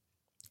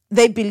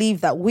they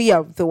believe that we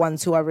are the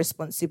ones who are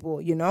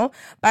responsible,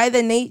 by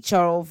the nature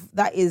of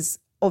that is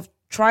of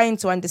trying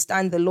to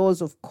understand the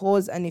laws of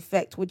cause and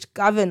effect, which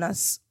govern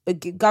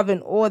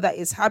all that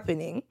is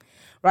happening,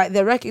 right?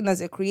 They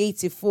recognize a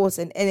creative force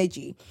and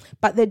energy,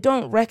 but they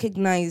don't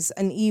recognize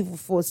an evil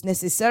force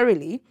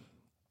necessarily,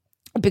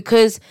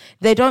 because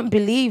they don't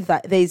believe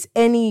that there's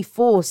any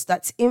force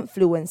that's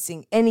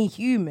influencing any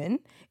human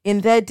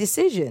in their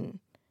decision.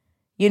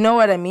 You know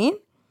what I mean?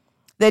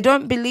 They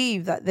don't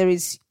believe that there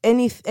is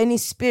any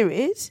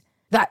spirit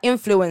that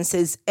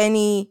influences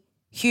any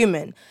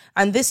human.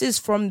 And this is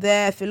from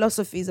their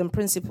philosophies and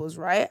principles,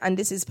 right? And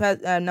this is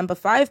number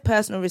 5,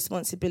 personal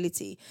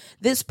responsibility.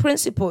 This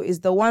principle is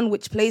the one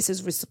which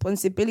places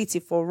responsibility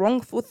for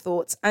wrongful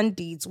thoughts and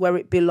deeds where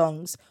it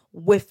belongs,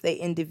 with the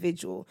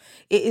individual.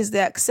 It is the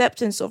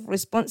acceptance of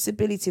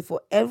responsibility for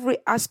every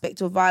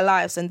aspect of our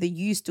lives, and the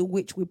use to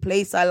which we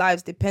place our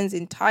lives depends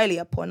entirely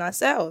upon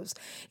ourselves.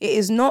 It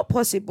is not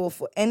possible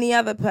for any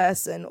other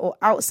person or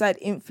outside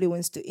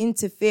influence to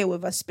interfere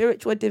with our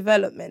spiritual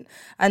development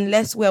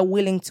unless we are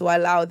willing to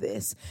allow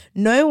this.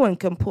 No one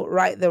can put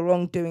right the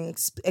wrongdoing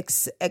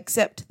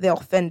except the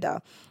offender.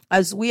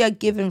 As we are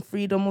given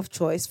freedom of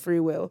choice, free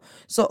will,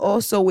 so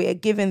also we are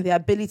given the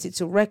ability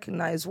to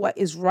recognize what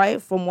is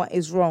right from what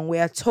is wrong. We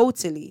are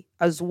totally,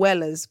 as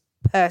well as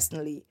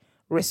personally,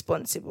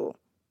 responsible.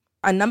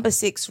 And number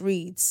 6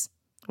 reads,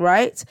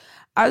 right?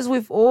 As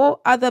with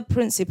all other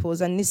principles,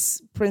 and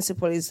this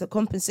principle is the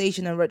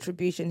compensation and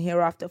retribution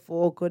hereafter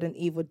for all good and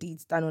evil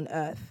deeds done on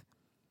earth,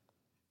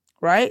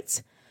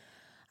 right?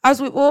 As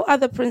with all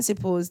other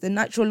principles, the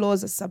natural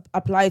laws that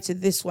apply to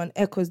this one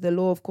echoes the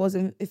law of cause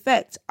and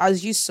effect.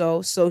 As you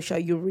sow, so shall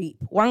you reap.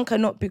 One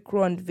cannot be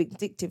cruel and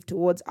vindictive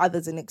towards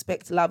others and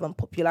expect love and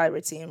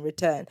popularity in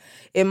return.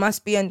 It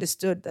must be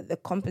understood that the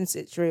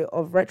compensatory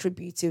or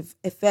retributive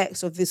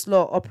effects of this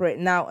law operate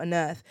now on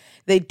earth.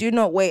 They do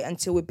not wait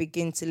until we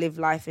begin to live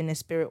life in the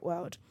spirit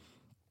world.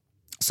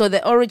 So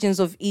the origins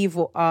of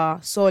evil are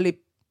solely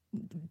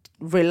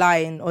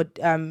relying or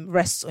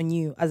rests on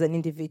you as an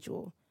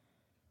individual.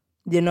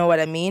 You know what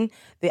I mean?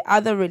 The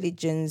other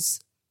religions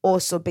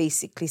also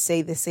basically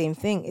say the same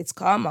thing. It's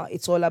karma.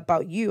 It's all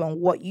about you and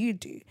what you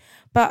do.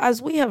 But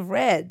as we have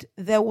read,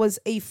 there was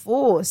a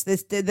force.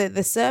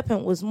 The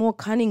serpent was more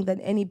cunning than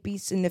any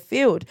beast in the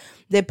field.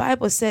 The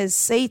Bible says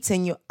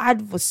Satan, your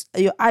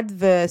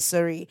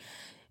adversary,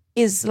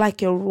 is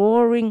like a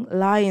roaring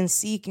lion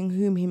seeking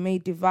whom he may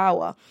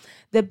devour.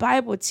 The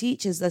Bible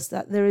teaches us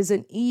that there is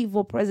an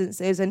evil presence,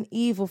 there's an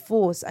evil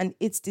force, and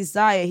his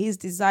desire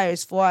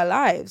is for our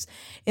lives.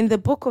 In the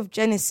book of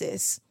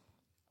Genesis,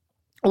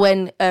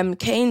 when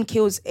Cain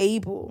kills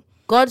Abel,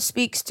 God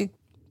speaks to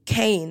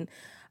Cain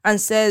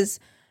and says,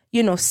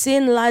 you know,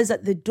 sin lies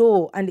at the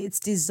door and its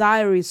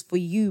desire is for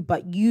you,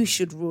 but you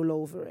should rule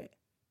over it.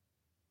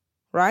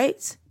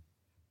 Right?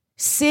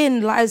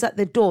 Sin lies at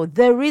the door.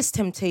 There is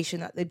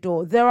temptation at the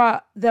door. There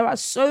are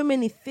so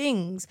many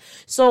things.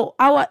 So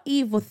our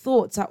evil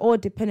thoughts are all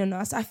dependent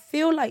on us. I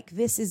feel like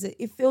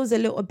it feels a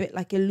little bit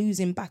like a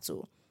losing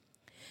battle.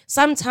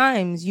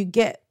 Sometimes you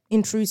get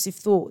intrusive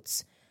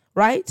thoughts,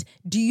 right?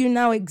 Do you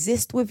now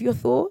exist with your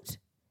thought?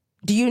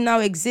 Do you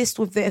now exist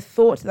with the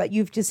thought that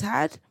you've just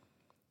had?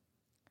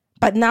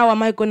 But now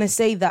am I going to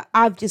say that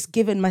I've just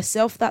given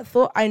myself that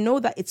thought? I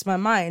know that it's my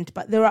mind,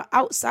 but there are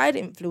outside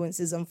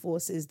influences and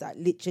forces that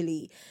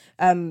literally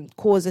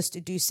cause us to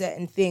do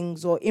certain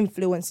things, or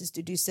influence us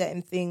to do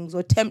certain things,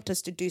 or tempt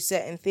us to do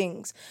certain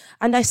things.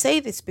 And I say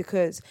this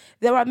because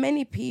there are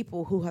many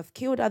people who have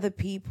killed other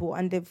people,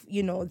 and they've,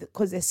 you know,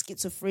 because they're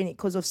schizophrenic,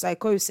 because of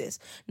psychosis.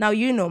 Now,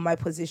 you know my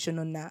position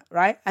on that,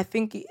 right? I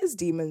think it is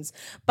demons.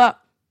 But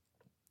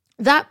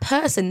that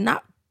person,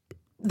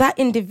 that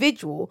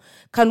individual,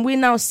 can we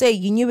now say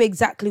you knew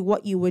exactly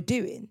what you were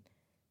doing?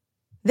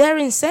 They're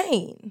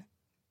insane.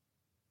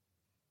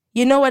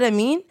 You know what I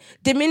mean?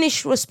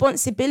 Diminished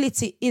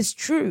responsibility is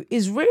true,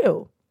 is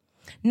real.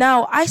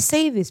 Now, I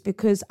say this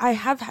because I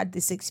have had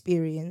this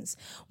experience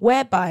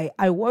whereby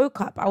I woke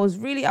up. I was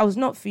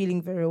not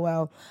feeling very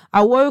well.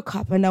 I woke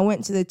up and I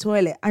went to the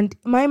toilet, and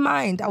my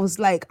mind, I was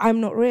like, I'm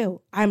not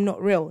real. I'm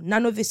not real.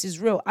 None of this is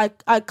real. I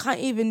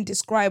can't even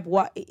describe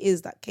what it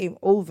is that came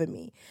over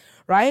me,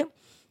 right?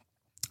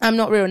 I'm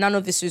not real. None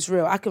of this is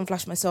real. I can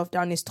flush myself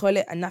down this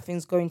toilet and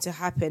nothing's going to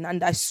happen.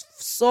 And I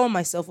foresaw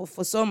myself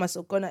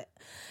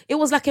it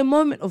was like a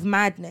moment of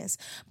madness.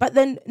 But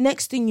then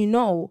next thing you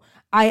know,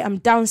 I am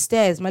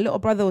downstairs. My little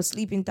brother was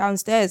sleeping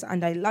downstairs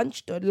and I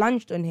lunged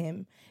on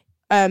him.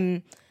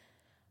 And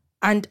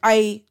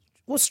I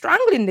was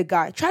strangling the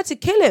guy, tried to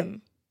kill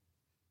him.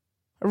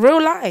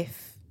 Real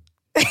life.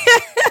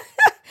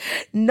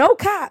 No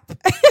cap.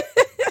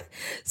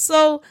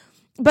 So,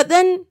 but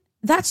then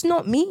that's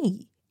not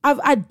me.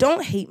 I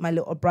don't hate my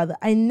little brother.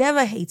 I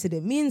never hated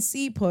him. Me and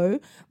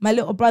Sipo, my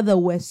little brother,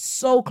 were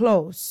so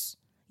close.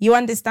 You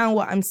understand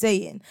what I'm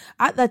saying?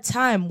 At the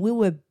time, we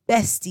were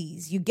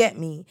besties. You get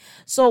me?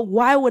 So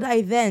why would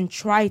I then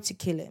try to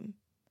kill him?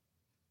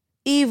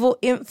 Evil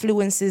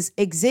influences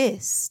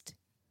exist.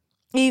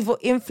 Evil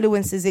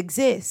influences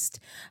exist.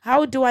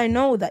 How do I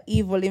know that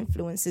evil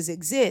influences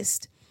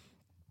exist?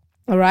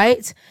 All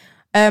right?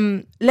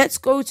 Let's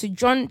go to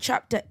John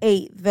chapter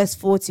 8, verse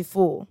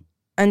 44.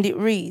 And it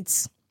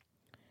reads,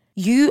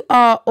 "You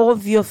are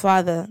of your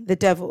father, the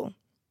devil,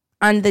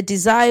 and the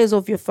desires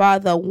of your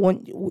father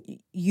want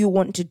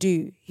to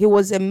do. He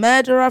was a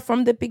murderer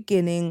from the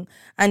beginning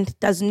and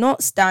does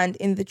not stand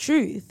in the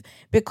truth,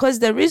 because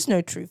there is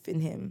no truth in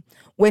him.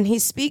 When he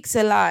speaks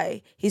a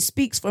lie, he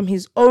speaks from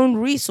his own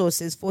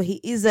resources, for he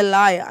is a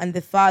liar and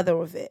the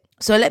father of it."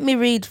 So let me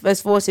read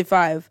verse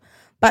 45.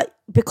 "But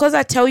because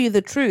I tell you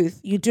the truth,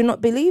 you do not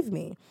believe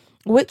me.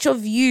 Which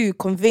of you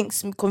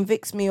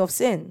convicts me of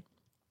sin?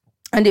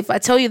 And if I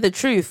tell you the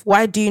truth,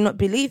 why do you not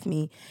believe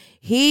me?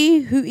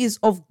 He who is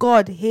of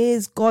God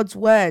hears God's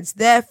words.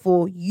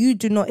 Therefore, you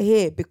do not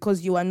hear,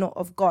 because you are not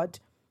of God."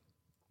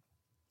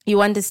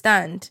 You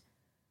understand?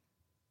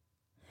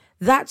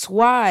 That's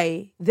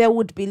why they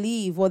would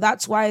believe, or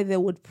that's why they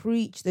would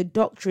preach the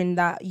doctrine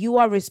that you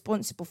are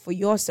responsible for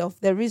yourself.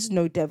 There is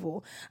no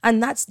devil.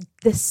 And that's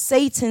the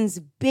Satan's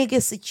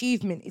biggest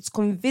achievement. It's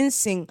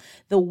convincing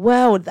the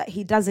world that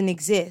he doesn't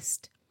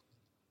exist.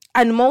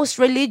 And most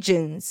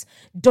religions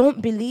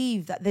don't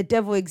believe that the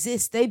devil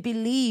exists. They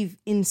believe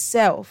in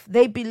self.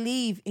 They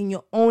believe in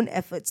your own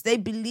efforts. They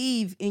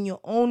believe in your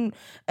own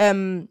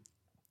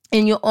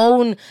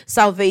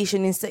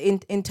salvation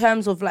in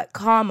terms of like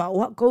karma.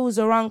 What goes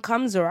around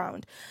comes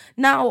around.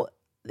 Now,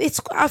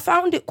 I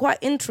found it quite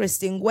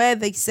interesting where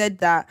they said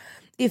that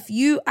if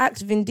you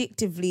act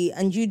vindictively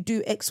and you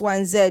do X, Y,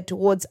 and Z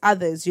towards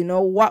others, you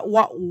know,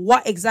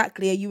 what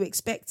exactly are you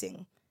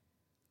expecting?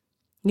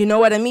 You know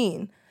what I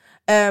mean?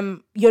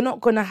 You're not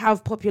going to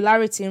have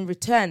popularity in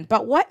return.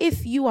 But what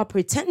if you are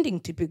pretending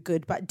to be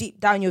good, but deep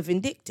down you're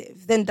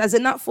vindictive? Then does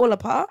it not fall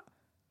apart?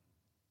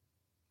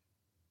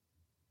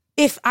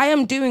 If I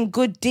am doing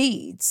good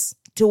deeds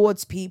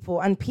towards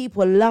people and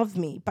people love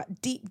me,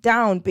 but deep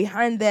down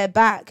behind their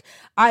back,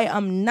 I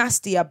am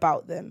nasty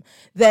about them,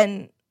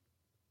 then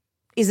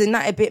isn't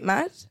that a bit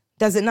mad?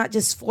 Does it not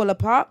just fall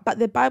apart? But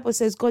the Bible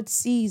says God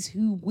sees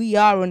who we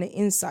are on the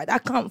inside. I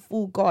can't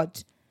fool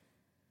God.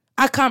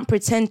 I can't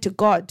pretend to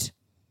God.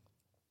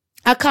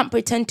 I can't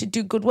pretend to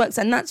do good works.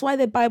 And that's why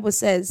the Bible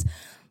says,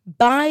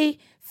 by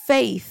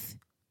grace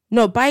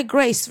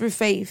through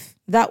faith,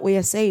 that we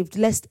are saved,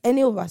 lest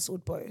any of us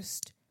would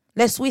boast.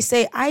 Lest we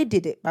say, I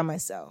did it by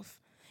myself.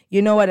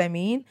 You know what I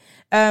mean?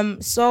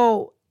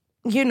 So,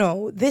 you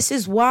know, this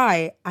is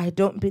why I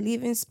don't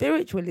believe in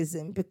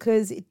spiritualism,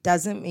 because it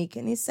doesn't make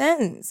any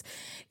sense.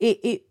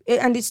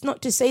 And it's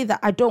not to say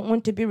that I don't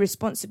want to be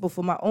responsible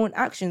for my own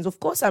actions. Of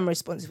course, I'm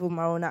responsible for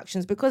my own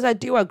actions, because I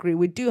do agree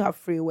we do have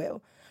free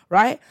will,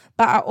 right?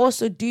 But I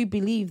also do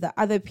believe that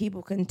other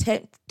people can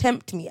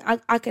tempt me.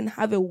 I can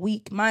have a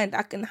weak mind.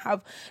 I can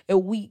have a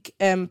weak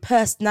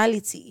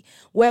personality,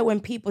 where when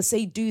people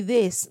say do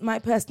this, my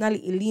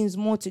personality leans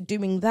more to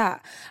doing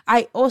that.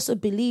 I also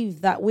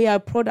believe that we are a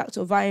product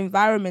of our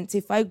environment.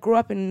 If I grew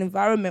up in an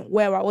environment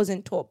where I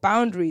wasn't taught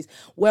boundaries,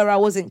 where I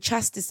wasn't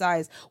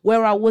chastised,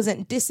 where I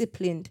wasn't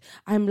disciplined,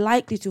 I'm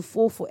likely to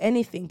fall for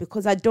anything,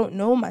 because I don't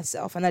know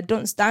myself and I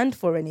don't stand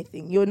for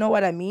anything. You know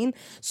what I mean?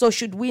 So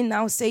should we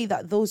now say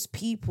that those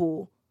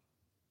people,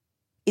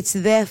 it's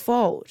their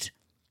fault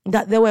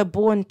that they were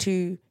born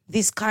to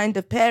this kind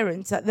of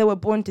parents, that they were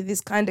born to this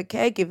kind of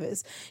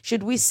caregivers?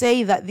 Should we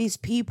say that these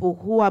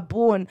people who are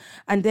born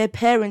and their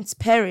parents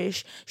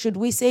perish, should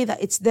we say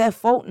that it's their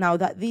fault now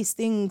that these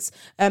things,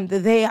 that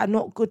they are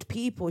not good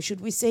people?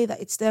 Should we say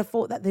that it's their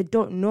fault that they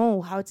don't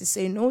know how to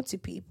say no to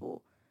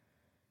people?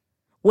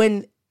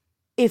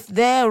 If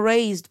they're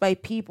raised by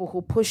people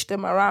who push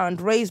them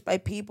around, raised by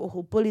people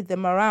who bully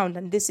them around,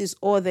 and this is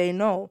all they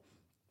know,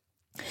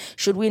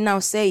 should we now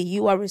say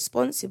you are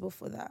responsible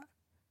for that?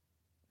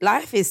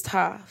 Life is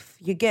tough,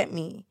 you get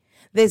me?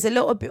 There's a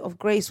little bit of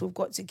grace we've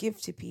got to give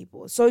to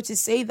people. So to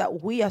say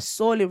that we are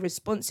solely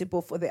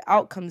responsible for the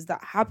outcomes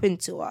that happen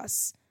to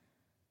us,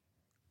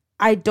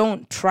 I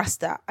don't trust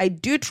that. I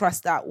do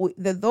trust that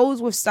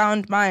those with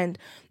sound mind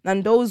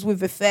and those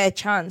with a fair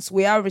chance,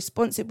 we are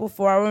responsible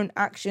for our own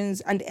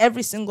actions, and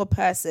every single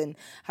person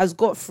has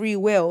got free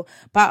will.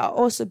 But I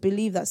also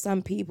believe that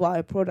some people are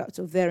a product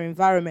of their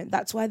environment.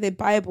 That's why the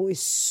Bible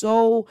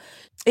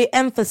it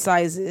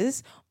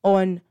emphasizes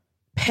on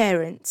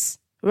parents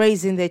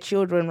raising their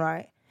children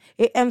right.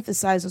 It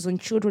emphasizes on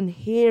children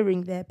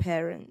hearing their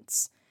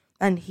parents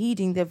and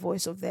heeding the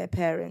voice of their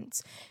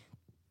parents.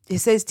 It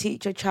says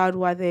teach a child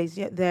while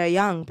they're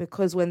young,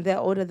 because when they're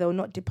older, they'll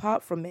not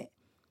depart from it.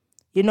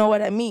 You know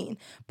what I mean?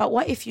 But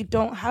what if you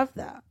don't have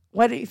that?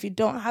 What if you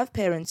don't have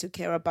parents who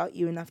care about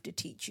you enough to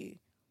teach you?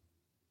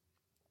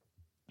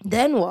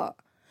 Then what?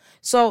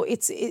 So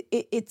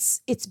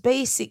it's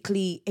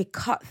basically a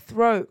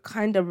cutthroat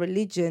kind of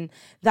religion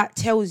that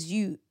tells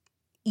you,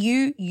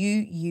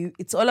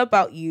 it's all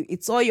about you.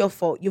 It's all your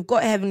fault. You've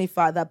got a Heavenly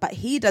Father, but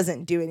He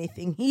doesn't do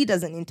anything. He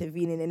doesn't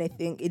intervene in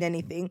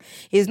anything.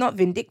 He's not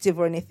vindictive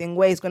or anything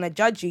where He's going to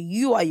judge you.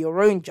 You are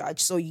your own judge.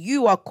 So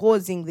you are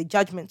causing the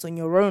judgments on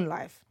your own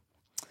life.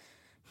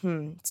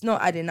 It's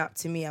not adding up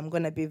to me. I'm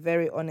going to be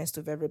very honest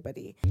with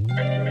everybody.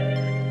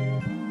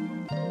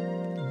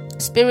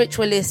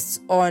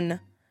 Spiritualists on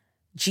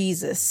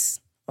Jesus.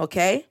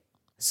 Okay?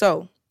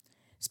 So,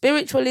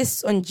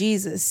 spiritualists on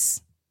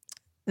Jesus,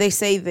 they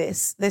say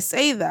this. They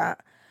say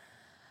that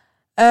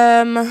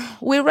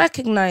we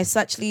recognize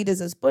such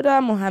leaders as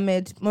Buddha,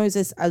 Muhammad,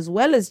 Moses, as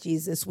well as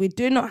Jesus. We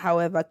do not,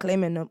 however,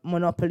 claim a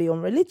monopoly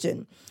on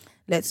religion.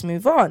 Let's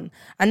move on.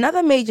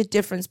 Another major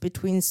difference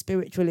between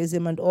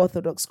spiritualism and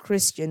Orthodox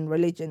Christian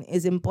religion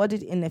is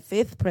embodied in the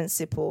fifth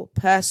principle,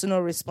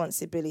 personal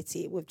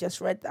responsibility. We've just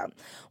read that.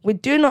 We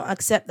do not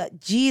accept that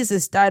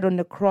Jesus died on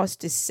the cross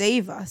to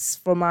save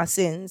us from our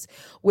sins.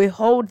 We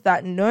hold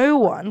that no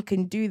one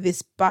can do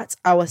this but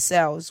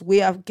ourselves.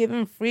 We are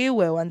given free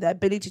will and the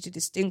ability to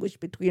distinguish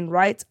between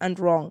right and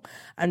wrong,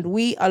 and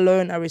we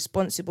alone are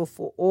responsible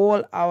for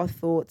all our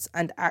thoughts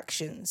and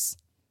actions.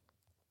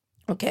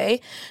 Okay,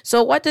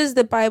 so what does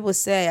the Bible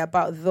say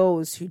about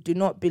those who do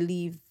not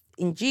believe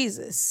in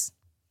Jesus?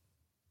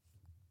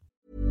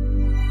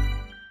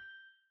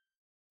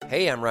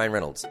 Hey, I'm Ryan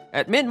Reynolds.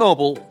 At Mint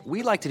Mobile,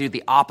 we like to do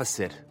the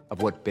opposite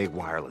of what Big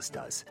Wireless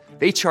does.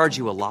 They charge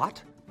you a lot,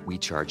 we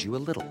charge you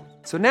a little.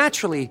 So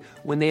naturally,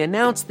 when they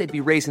announced they'd be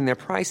raising their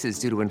prices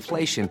due to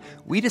inflation,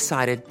 we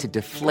decided to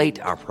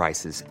deflate our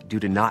prices due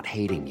to not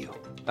hating you.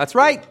 That's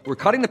right. We're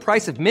cutting the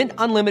price of Mint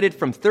Unlimited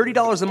from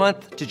 $30 a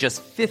month to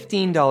just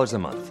 $15 a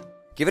month.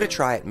 Give it a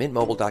try at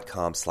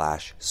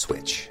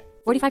mintmobile.com/switch.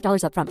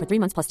 $45 up front for 3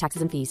 months plus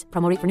taxes and fees.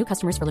 Promo rate for new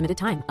customers for limited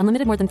time.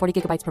 Unlimited more than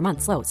 40 gigabytes per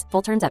month slows.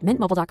 Full terms at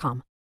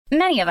mintmobile.com.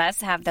 Many of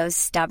us have those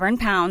stubborn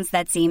pounds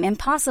that seem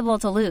impossible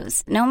to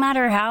lose, no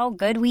matter how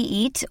good we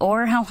eat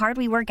or how hard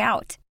we work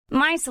out.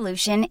 My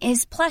solution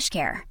is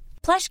PlushCare.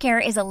 PlushCare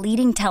is a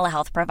leading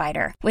telehealth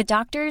provider with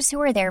doctors who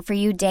are there for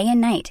you day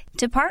and night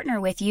to partner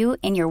with you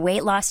in your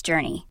weight loss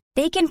journey.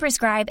 They can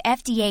prescribe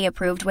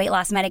FDA-approved weight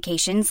loss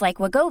medications like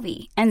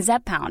Wegovy and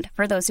Zepbound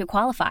for those who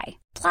qualify.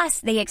 Plus,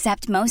 they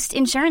accept most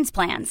insurance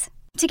plans.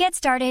 To get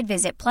started,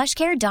 visit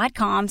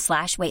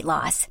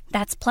plushcare.com/weightloss.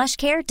 That's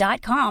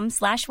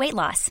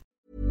plushcare.com/weightloss.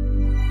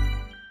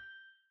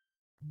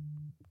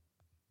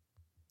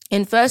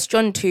 In 1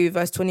 John 2,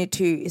 verse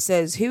 22, it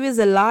says, "Who is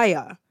a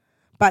liar?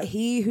 But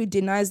he who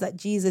denies that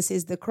Jesus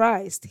is the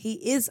Christ. He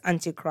is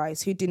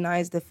Antichrist, who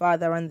denies the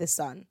Father and the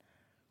Son."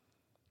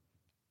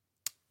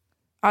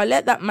 I'll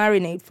let that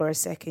marinate for a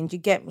second. You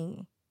get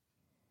me?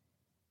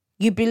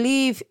 You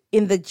believe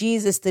in the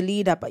Jesus, the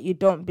leader, but you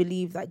don't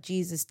believe that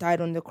Jesus died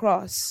on the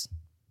cross.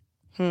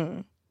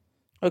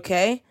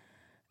 Okay.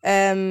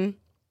 Let's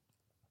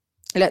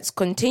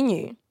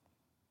continue.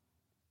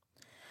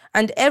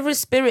 "And every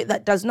spirit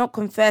that does not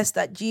confess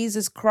that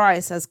Jesus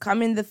Christ has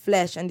come in the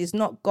flesh and is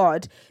not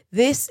God,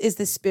 this is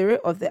the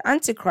spirit of the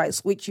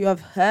Antichrist, which you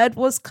have heard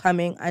was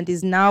coming and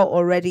is now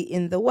already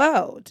in the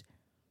world.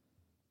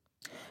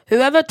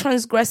 Whoever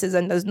transgresses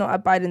and does not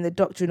abide in the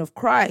doctrine of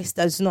Christ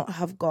does not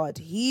have God.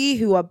 He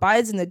who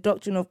abides in the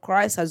doctrine of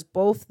Christ has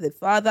both the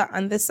Father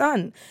and the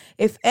Son.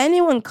 If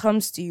anyone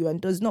comes to you and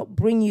does not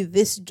bring you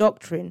this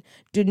doctrine,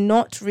 do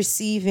not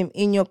receive him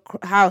in your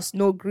house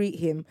nor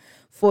greet him,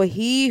 for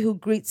he who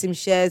greets him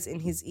shares in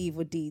his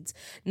evil deeds."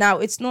 Now,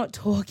 it's not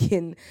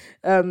talking,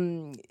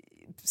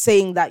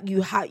 saying that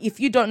if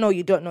you don't know,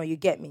 you don't know, you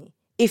get me?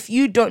 If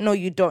you don't know,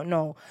 you don't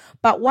know.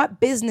 But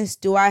what business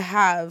do I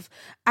have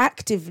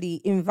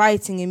actively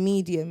inviting a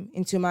medium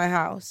into my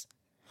house?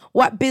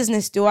 What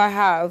business do I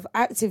have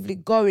actively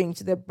going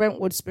to the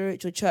Brentwood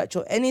Spiritual Church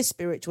or any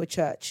spiritual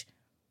church?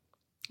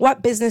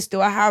 What business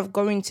do I have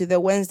going to the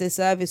Wednesday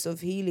service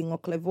of healing or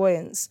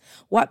clairvoyance?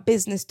 What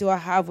business do I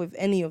have with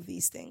any of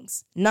these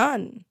things?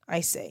 None,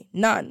 I say,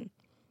 none.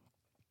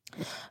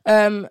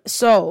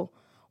 So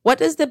what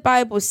does the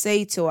Bible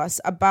say to us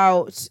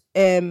about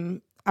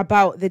the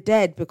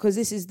dead? Because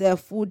this is their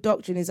full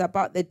doctrine, is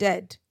about the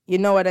dead. You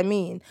know what I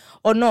mean?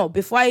 Or no,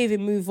 before I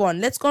even move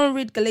on, let's go and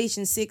read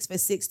Galatians 6,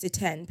 verse 6 to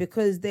 10,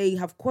 because they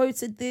have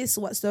quoted this: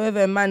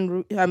 "Whatsoever a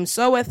man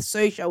soweth,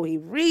 so shall he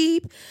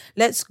reap."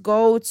 Let's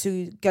go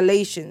to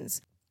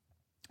Galatians.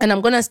 And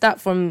I'm going to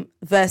start from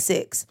verse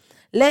 6.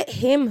 Let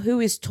him who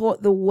is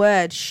taught the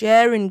word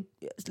share in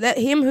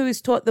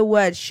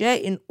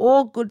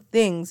all good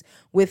things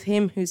with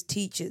him who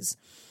teaches.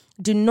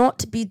 Do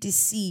not be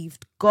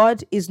deceived.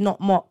 God is not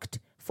mocked.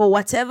 For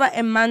whatever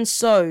a man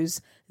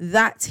sows,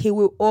 that he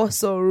will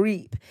also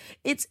reap.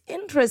 It's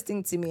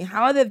interesting to me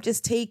how they've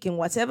just taken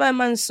whatever a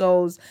man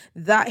sows,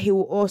 that he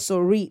will also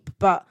reap.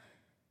 But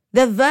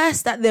the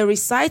verse that they're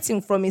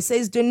reciting from, it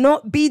says, do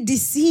not be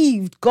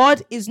deceived.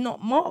 God is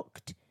not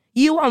mocked.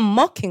 You are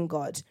mocking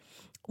God.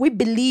 We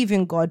believe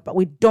in God, but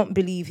we don't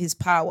believe his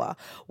power.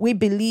 We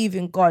believe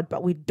in God,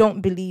 but we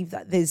don't believe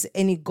that there's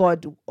any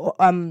God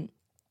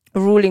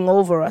ruling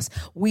over us.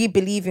 We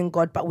believe in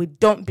God, but we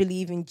don't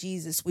believe in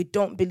Jesus. We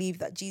don't believe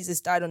that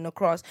Jesus died on the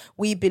cross.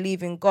 We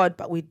believe in God,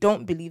 but we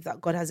don't believe that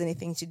God has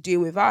anything to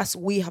do with us.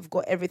 We have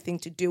got everything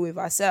to do with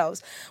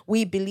ourselves.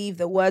 We believe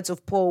the words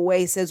of Paul where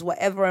he says,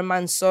 whatever a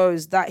man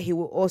sows, that he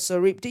will also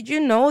reap. Did you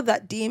know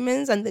that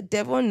demons and the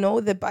devil know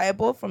the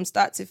Bible from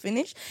start to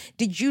finish?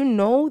 Did you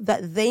know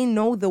that they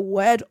know the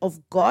word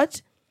of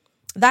God?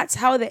 That's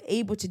how they're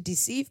able to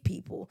deceive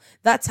people.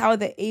 That's how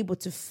they're able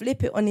to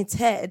flip it on its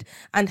head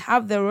and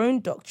have their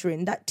own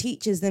doctrine that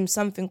teaches them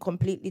something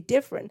completely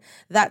different.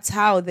 That's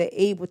how they're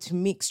able to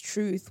mix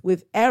truth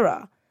with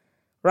error,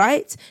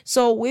 right?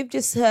 So we've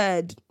just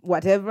heard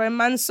whatever a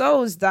man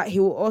sows, that he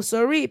will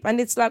also reap. And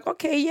it's like,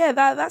 okay, yeah,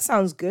 that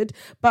sounds good.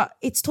 But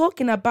it's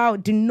talking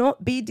about do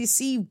not be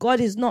deceived. God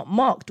is not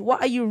mocked.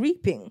 What are you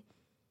reaping?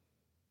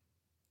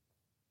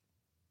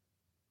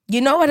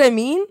 You know what I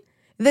mean?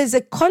 There's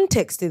a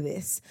context to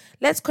this.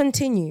 Let's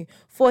continue.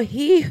 For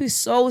he who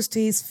sows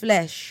to his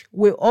flesh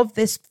will of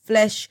the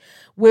flesh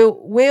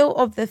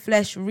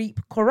reap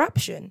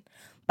corruption.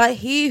 But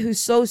he who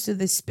sows to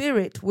the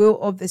Spirit will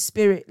of the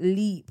Spirit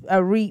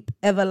reap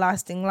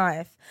everlasting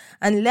life.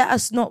 And let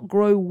us not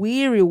grow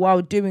weary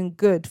while doing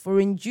good,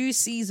 for in due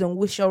season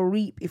we shall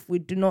reap if we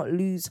do not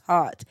lose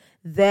heart.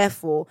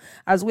 Therefore,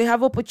 as we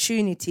have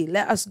opportunity,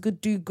 let us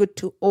do good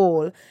to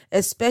all,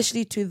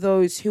 especially to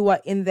those who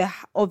are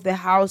of the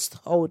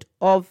household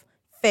of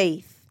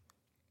faith.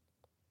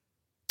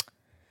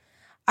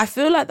 I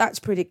feel like that's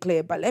pretty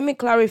clear, but let me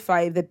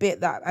clarify the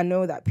bit that I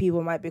know that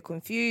people might be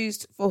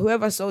confused. For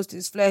whoever sows to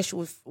his flesh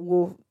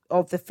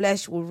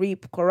will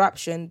reap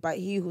corruption, but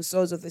he who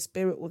sows of the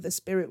Spirit will the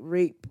Spirit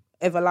reap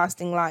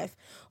everlasting life.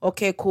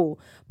 Okay, cool.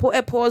 Put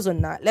a pause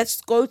on that.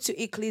 Let's go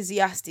to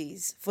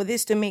Ecclesiastes for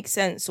this to make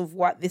sense of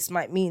what this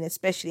might mean,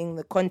 especially in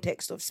the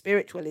context of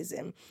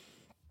spiritualism.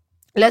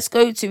 Let's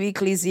go to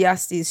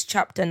Ecclesiastes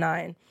chapter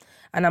 9,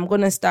 and I'm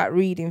going to start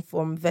reading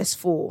from verse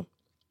 4.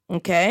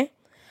 Okay?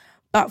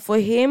 But for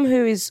him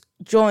who is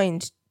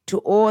joined to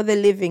all the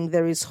living,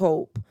 there is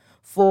hope.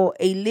 For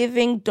a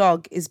living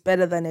dog is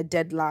better than a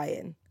dead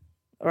lion.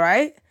 All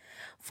right?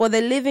 For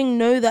the living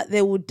know that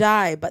they will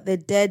die, but the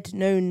dead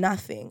know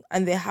nothing,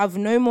 and they have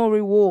no more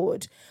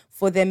reward,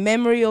 for the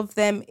memory of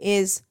them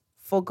is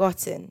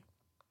forgotten.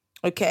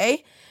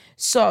 Okay?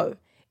 So,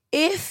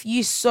 if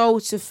you sow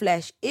to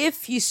flesh,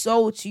 if you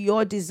sow to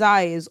your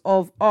desires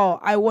of,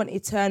 I want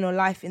eternal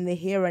life in the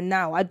here and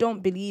now. I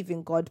don't believe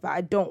in God, but I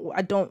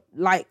don't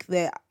like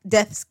the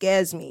death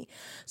scares me.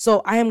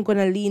 So I am going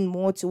to lean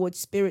more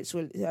towards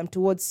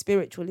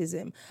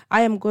spiritualism.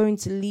 I am going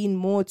to lean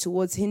more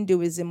towards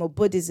Hinduism or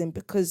Buddhism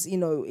because,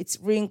 it's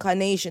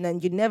reincarnation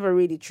and you never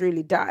really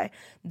truly die.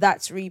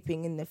 That's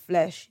reaping in the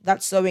flesh.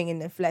 That's sowing in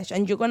the flesh.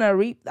 And you're going to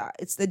reap that.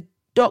 It's the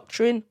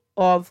doctrine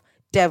of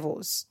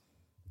devils.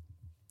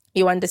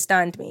 You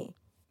understand me?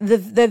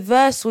 The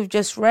verse we've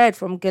just read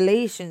from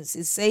Galatians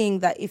is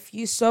saying that if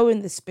you sow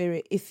in the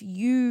Spirit, if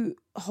you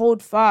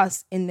hold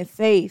fast in the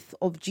faith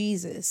of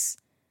Jesus,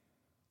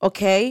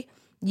 okay,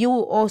 you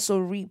will also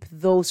reap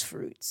those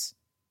fruits.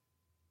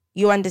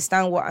 You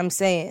understand what I'm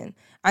saying?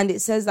 And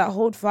it says that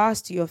hold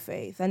fast to your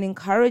faith and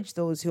encourage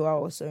those who are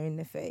also in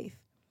the faith.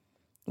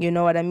 You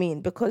know what I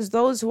mean? Because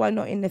those who are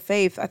not in the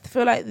faith, I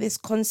feel like this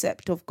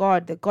concept of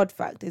God, the God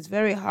fact, is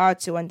very hard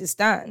to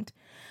understand.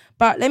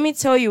 But let me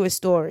tell you a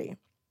story.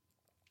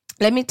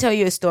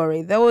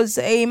 There was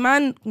a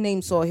man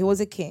named Saul. He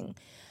was a king.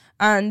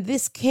 And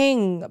this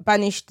king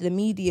banished the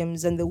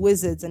mediums and the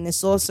wizards and the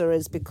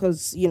sorcerers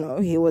because,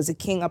 he was a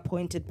king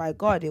appointed by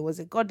God. He was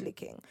a godly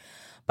king.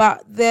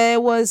 But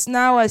there was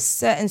now a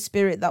certain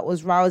spirit that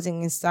was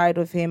rousing inside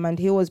of him. And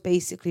he was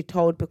basically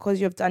told, because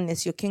you've done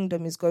this, your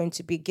kingdom is going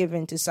to be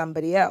given to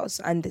somebody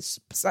else. And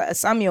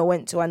Samuel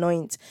went to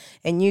anoint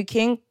a new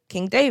king,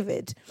 King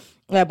David,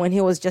 when he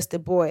was just a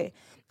boy.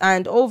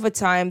 And over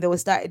time, they were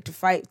started to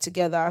fight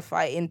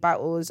in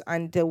battles.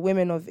 And the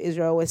women of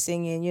Israel were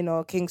singing,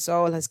 King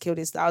Saul has killed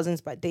his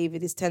thousands, but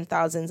David is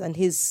 10,000s. And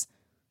his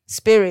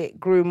spirit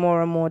grew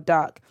more and more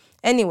dark.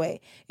 Anyway,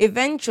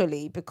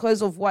 eventually,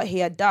 because of what he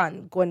had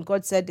done, when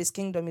God said this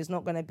kingdom is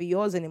not going to be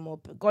yours anymore,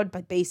 God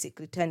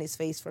basically turned his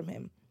face from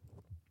him.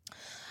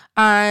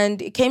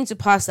 And it came to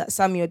pass that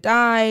Samuel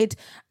died,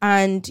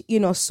 and,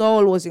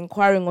 Saul was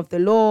inquiring of the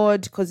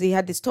Lord because he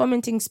had this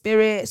tormenting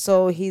spirit.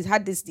 So he's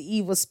had the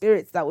evil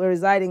spirits that were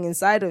residing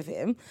inside of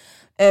him.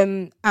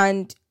 And,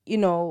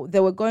 they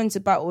were going to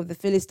battle with the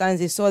Philistines.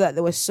 He saw that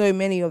there were so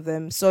many of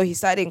them. So he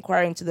started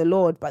inquiring to the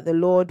Lord, but the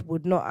Lord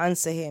would not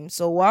answer him.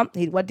 So what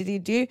did he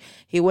do?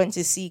 He went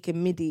to seek a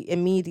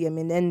medium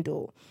in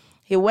Endor.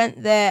 He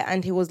went there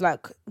and he was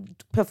like,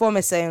 perform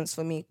a seance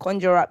for me.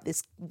 Conjure up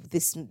this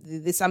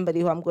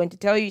somebody who I'm going to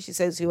tell you. She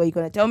says, who are you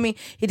going to tell me?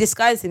 He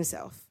disguised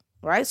himself,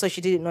 right? So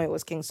she didn't know it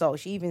was King Saul.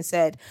 She even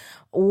said,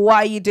 what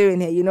are you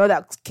doing here? You know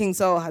that King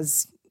Saul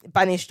has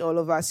banished all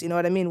of us. You know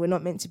what I mean? We're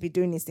not meant to be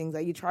doing these things. Are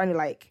you trying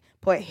to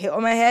put a hit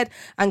on my head?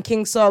 And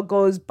King Saul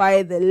goes,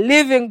 by the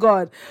living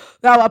God,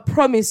 now I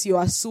promise you,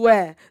 I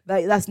swear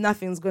that's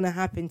nothing's going to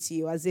happen to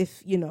you, as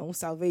if,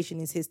 salvation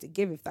is his to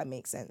give, if that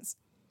makes sense.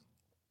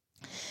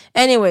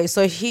 Anyway,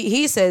 so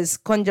he says,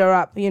 conjure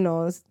up,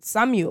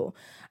 Samuel.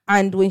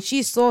 And when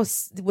she saw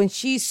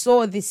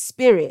this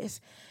spirit,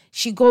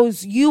 she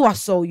goes, you are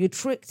Saul, you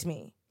tricked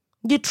me.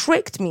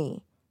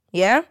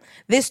 Yeah?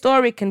 This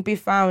story can be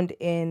found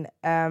in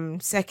 2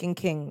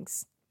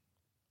 Kings.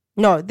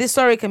 No, this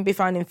story can be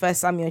found in 1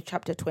 Samuel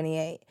chapter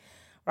 28.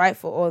 right?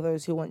 For all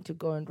those who want to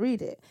go and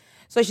read it.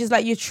 So she's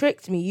like, you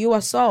tricked me. You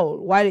are Saul.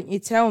 Why didn't you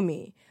tell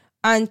me?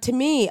 And to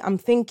me, I'm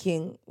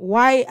thinking,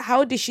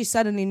 how did she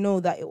suddenly know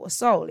that it was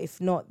Saul, if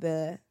not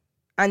the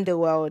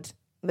underworld,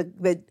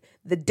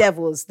 the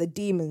devils, the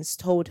demons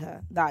told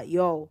her that,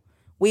 yo,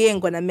 we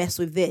ain't going to mess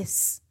with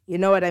this. You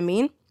know what I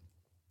mean?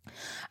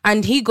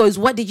 And he goes,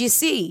 what did you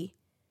see?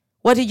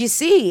 What did you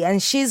see?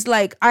 And she's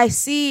like, I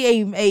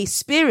see a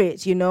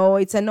spirit, you know,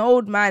 it's an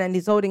old man and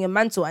he's holding a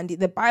mantle. And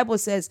the Bible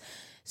says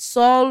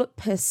Saul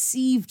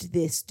perceived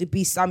this to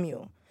be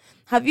Samuel.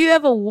 Have you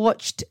ever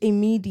watched a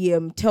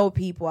medium tell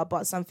people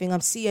about something?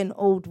 I'm seeing an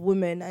old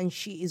woman and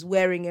she is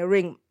wearing a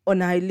ring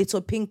on her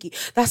little pinky.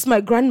 That's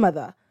my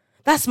grandmother.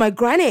 That's my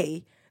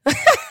granny.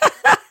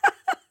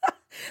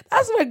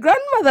 That's my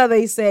grandmother,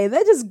 they say.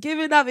 They're just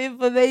giving up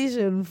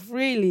information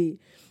freely.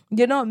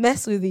 You don't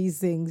mess with these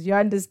things. You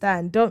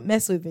understand? Don't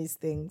mess with these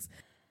things.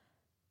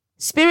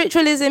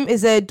 Spiritualism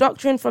is a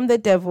doctrine from the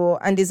devil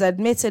and is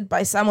admitted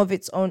by some of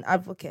its own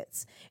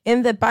advocates.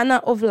 In the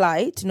Banner of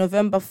Light,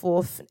 November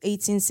 4th,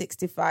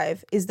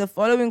 1865, is the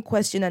following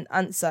question and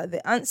answer,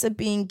 the answer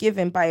being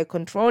given by a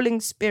controlling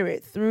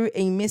spirit through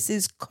a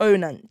Mrs.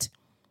 Conant.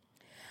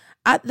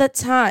 At the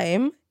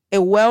time,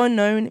 a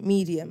well-known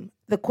medium.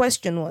 The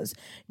question was,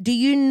 do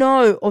you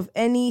know of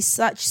any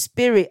such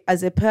spirit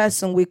as a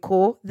person we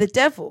call the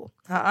devil?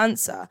 Her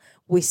answer,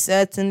 we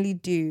certainly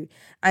do.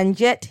 And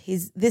yet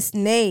this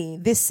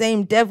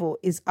same devil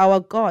is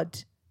our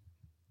God,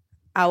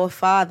 our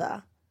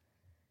Father.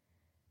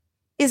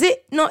 Is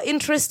it not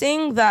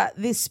interesting that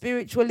this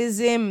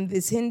spiritualism,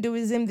 this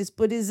Hinduism, this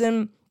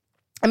Buddhism,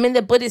 I mean,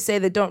 the Buddhists say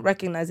they don't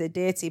recognize a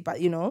deity,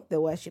 but, you know, they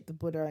worship the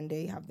Buddha and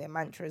they have their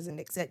mantras and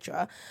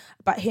etc.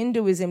 But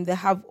Hinduism, they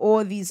have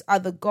all these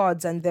other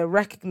gods and they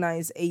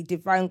recognize a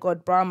divine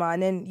God, Brahma.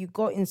 And then you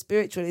go in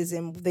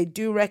spiritualism, they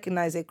do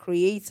recognize a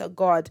creator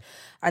God,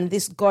 and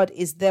this God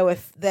is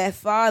their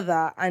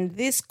father. And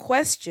this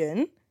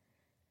question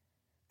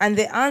and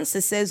the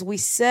answer says, we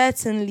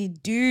certainly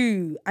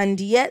do. And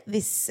yet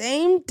this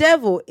same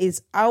devil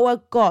is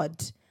our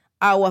God,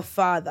 our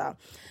Father.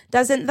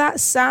 Doesn't that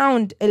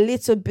sound a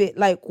little bit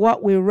like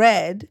what we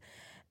read?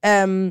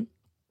 When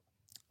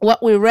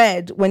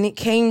it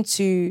came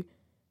to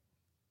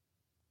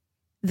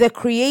the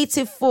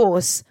creative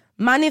force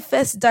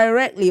manifests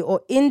directly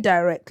or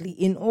indirectly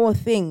in all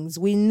things.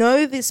 We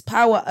know this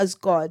power as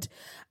God,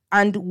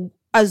 and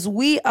as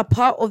we are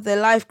part of the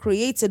life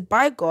created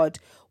by God,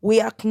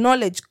 we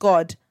acknowledge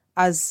God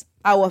as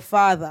our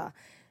Father.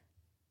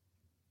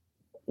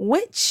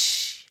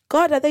 Which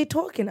God are they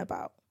talking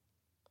about?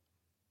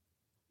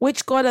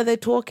 Which God are they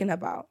talking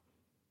about?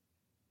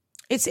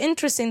 It's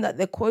interesting that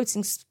they're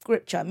quoting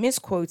scripture,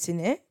 misquoting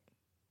it,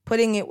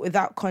 putting it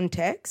without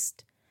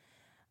context,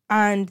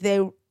 and they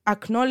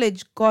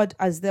acknowledge God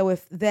as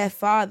their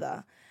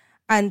Father.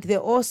 And they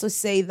also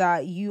say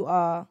that you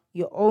are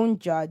your own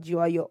judge, you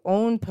are your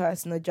own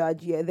personal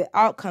judge. Yeah, the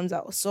outcomes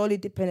are solely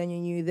dependent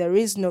on you. There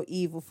is no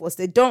evil force.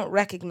 They don't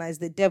recognize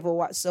the devil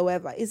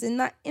whatsoever. Isn't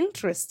that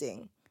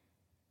interesting?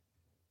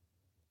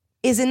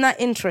 Isn't that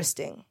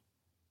interesting?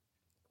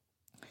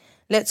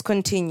 Let's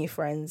continue,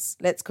 friends.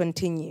 Let's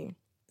continue.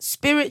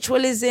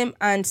 Spiritualism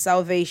and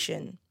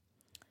salvation.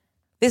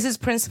 This is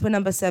principle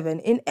number 7.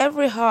 In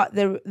every heart,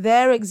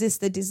 there exists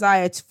the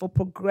desire for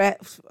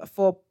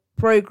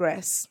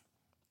progress.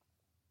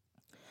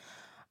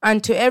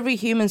 And to every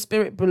human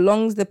spirit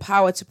belongs the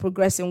power to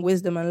progress in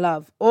wisdom and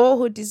love. All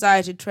who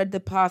desire to tread the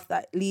path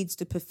that leads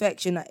to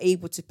perfection are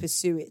able to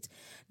pursue it.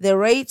 The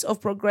rate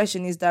of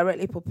progression is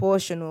directly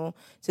proportional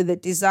to the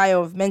desire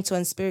of mental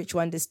and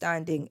spiritual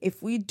understanding.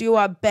 If we do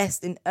our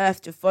best in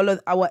earth to follow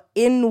our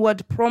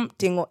inward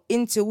prompting or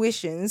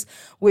intuitions,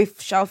 we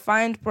shall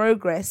find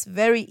progress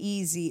very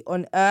easy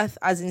on earth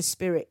as in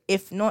spirit.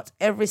 If not,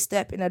 every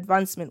step in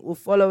advancement will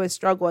follow a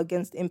struggle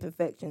against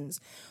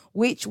imperfections,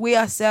 which we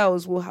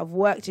ourselves will have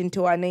worked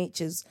into our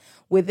natures.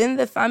 Within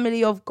the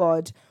family of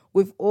God,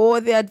 with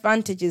all the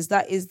advantages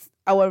that is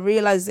our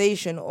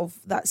realization of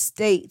that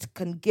state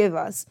can give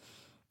us,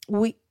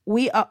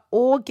 we are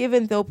all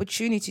given the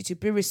opportunity to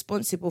be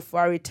responsible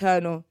for our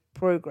eternal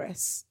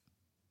progress.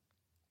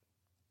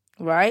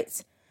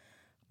 Right?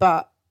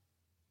 But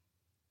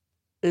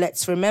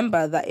let's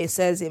remember that it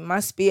says it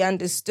must be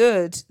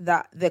understood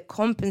that the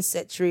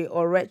compensatory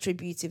or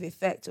retributive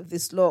effect of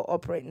this law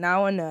operate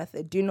now on earth.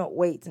 They do not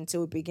wait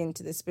until we begin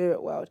to the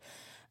spirit world.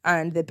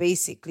 And they're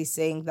basically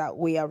saying that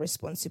we are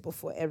responsible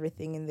for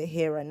everything in the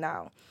here and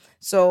now.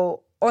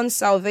 So on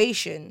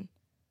salvation,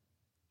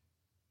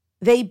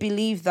 they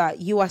believe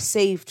that you are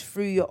saved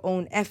through your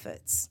own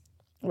efforts,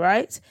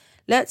 right?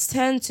 Let's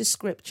turn to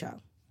scripture.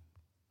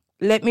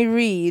 Let me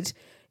read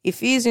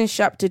Ephesians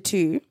chapter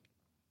 2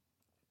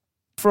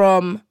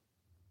 from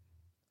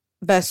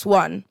verse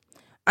 1.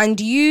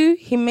 And you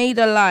he made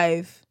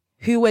alive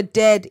who were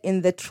dead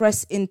in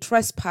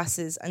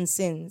trespasses and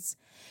sins,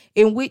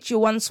 in which you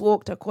once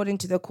walked according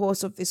to the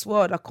course of this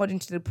world, according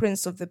to the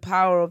prince of the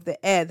power of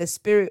the air, the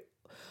spirit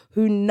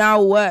who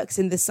now works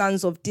in the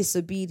sons of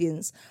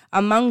disobedience,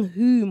 among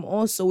whom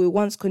also we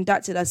once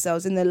conducted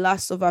ourselves in the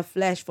lusts of our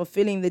flesh,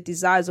 fulfilling the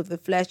desires of the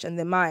flesh and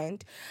the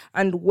mind,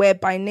 and were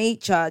by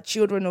nature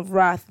children of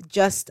wrath,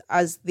 just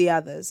as the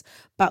others.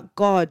 But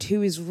God,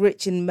 who is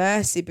rich in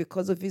mercy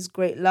because of his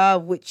great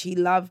love, which he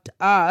loved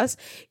us,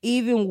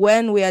 even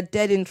when we are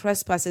dead in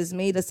trespasses,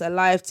 made us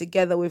alive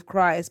together with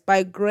Christ.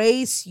 By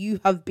grace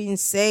you have been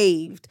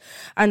saved,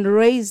 and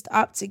raised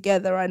up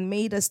together, and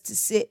made us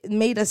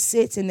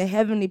sit in the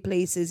heavenly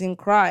places in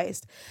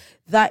Christ,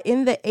 that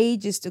in the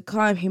ages to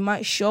come he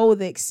might show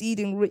the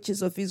exceeding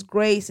riches of his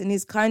grace and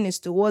his kindness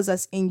towards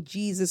us in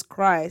Jesus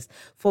Christ.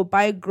 For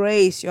by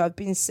grace you have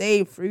been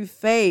saved through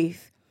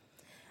faith,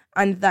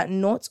 and that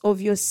not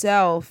of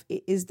yourself,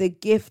 it is the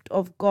gift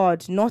of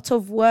God, not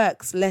of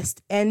works,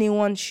 lest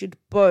anyone should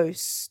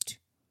boast.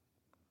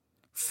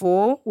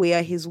 For we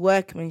are his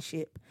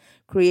workmanship,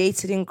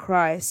 created in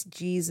Christ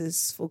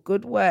Jesus for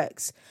good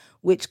works,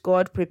 which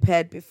God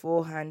prepared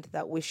beforehand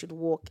that we should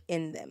walk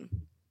in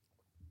them.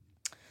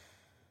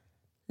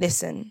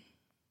 Listen,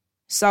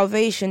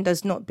 salvation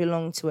does not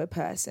belong to a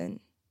person.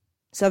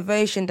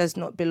 Salvation does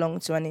not belong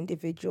to an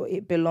individual.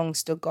 It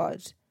belongs to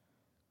God.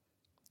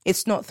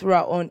 It's not through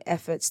our own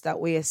efforts that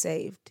we are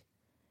saved.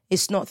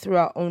 It's not through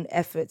our own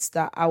efforts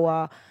that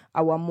our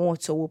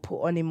mortal will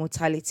put on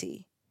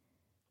immortality,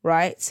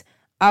 right?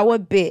 Our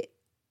bit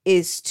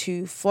is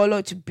to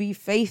follow, to be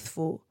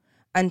faithful,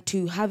 and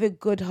to have a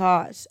good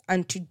heart,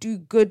 and to do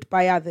good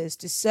by others,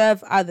 to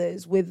serve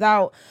others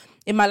without,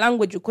 in my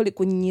language, you call it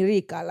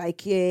kunyirika,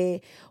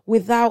 like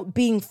without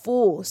being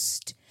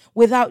forced,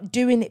 without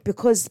doing it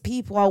because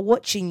people are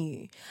watching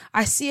you.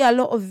 I see a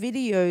lot of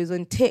videos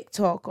on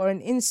TikTok or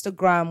on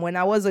Instagram when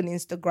I was on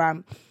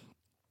Instagram,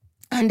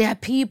 and there are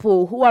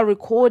people who are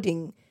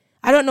recording.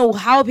 I don't know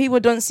how people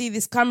don't see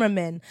these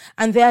cameramen,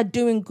 and they are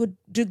doing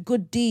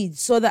good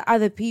deeds so that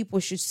other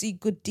people should see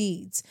good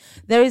deeds.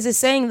 There is a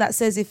saying that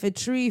says, if a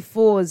tree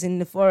falls in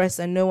the forest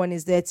and no one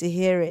is there to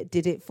hear it,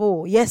 did it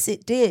fall? Yes,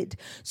 it did.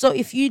 So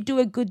if you do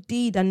a good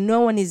deed and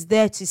no one is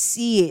there to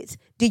see it,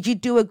 did you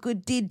do a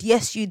good deed?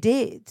 Yes, you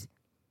did.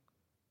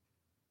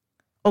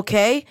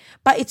 Okay?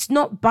 But it's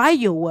not by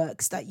your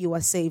works that you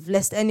are saved,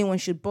 lest anyone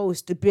should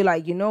boast to be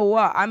like, you know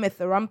what? I'm a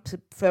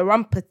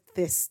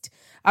therampist.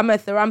 I'm a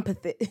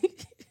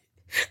therampist.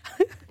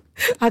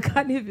 I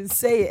can't even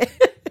say it.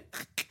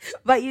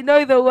 But you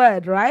know the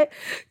word, right?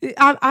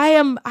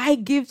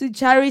 I give to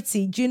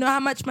charity. Do you know how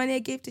much money I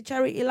gave to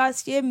charity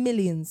last year?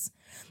 Millions.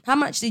 How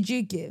much did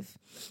you give?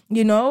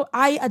 You know,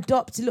 I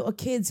adopt little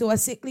kids who are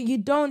sickly. You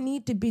don't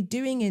need to be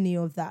doing any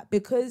of that,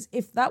 because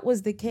if that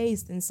was the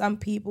case, then some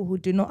people who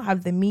do not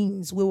have the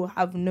means will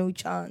have no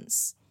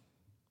chance.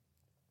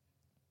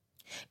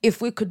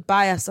 If we could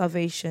buy our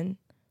salvation,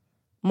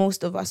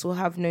 most of us will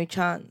have no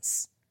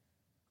chance.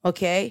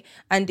 Okay?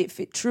 And if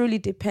it truly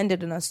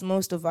depended on us,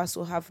 most of us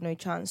will have no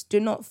chance. Do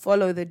not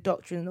follow the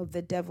doctrine of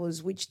the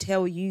devils, which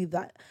tell you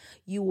that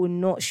you will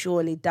not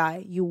surely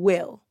die. You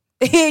will.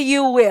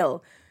 You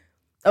will.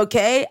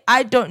 Okay?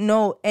 I don't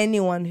know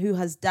anyone who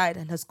has died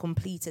and has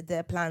completed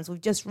their plans.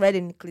 We've just read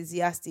in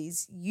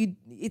Ecclesiastes.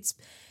 It's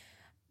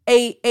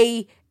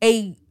a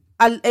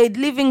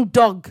living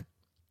dog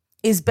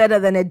is better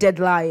than a dead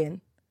lion.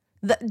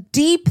 A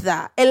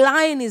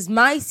lion is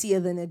mightier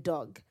than a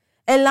dog.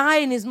 A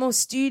lion is more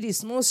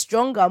studious, more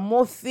stronger,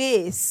 more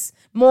fierce,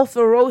 more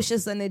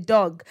ferocious than a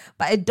dog.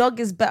 But a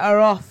dog is better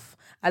off.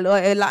 And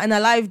a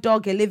live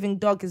dog, a living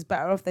dog is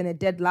better off than a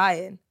dead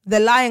lion. The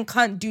lion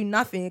can't do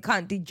nothing. It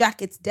can't do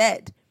jack. It's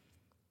dead.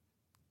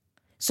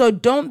 So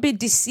don't be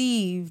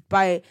deceived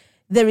by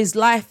there is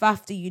life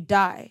after you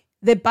die.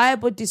 The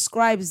Bible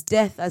describes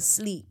death as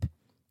sleep.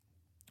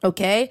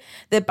 Okay?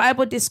 The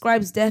Bible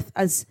describes death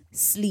as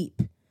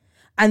sleep.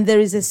 And there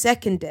is a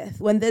second death.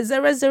 When there's a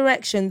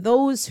resurrection,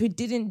 those who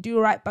didn't do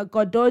right by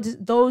God,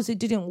 those who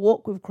didn't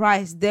walk with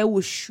Christ, they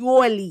will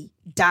surely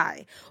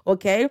die.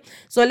 Okay?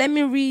 So let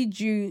me read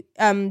you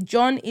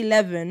John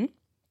 11.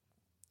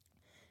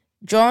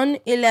 John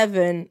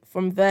 11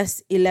 from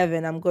verse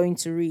 11, I'm going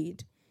to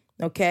read.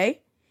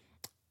 Okay?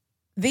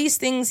 These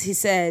things he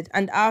said,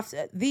 and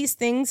after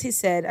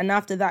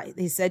that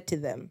he said to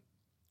them.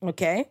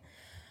 Okay?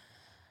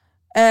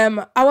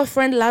 Our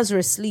friend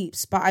Lazarus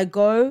sleeps, but I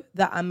go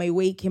that I may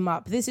wake him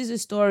up. This is a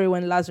story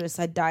when Lazarus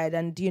had died,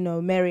 and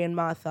Mary and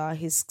Martha,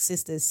 his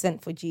sisters,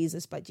 sent for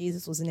Jesus, but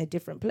Jesus was in a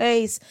different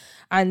place.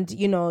 And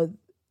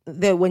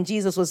when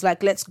Jesus was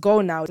like, let's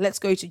go now, let's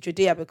go to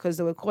Judea, because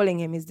they were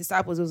calling him, his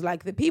disciples was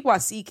like, the people are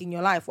seeking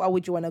your life, why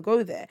would you want to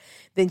go there?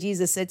 Then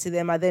Jesus said to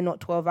them, are there not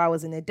 12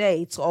 hours in a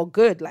day? It's all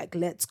good, like,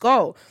 let's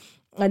go.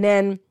 And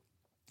then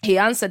he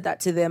answered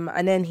that to them,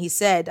 and then he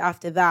said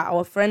after that,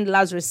 our friend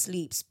Lazarus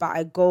sleeps, but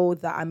I go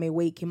that I may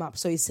wake him up.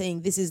 So he's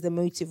saying this is the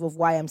motive of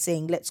why I'm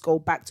saying let's go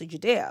back to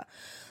Judea.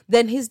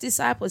 Then his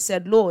disciples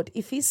said, Lord,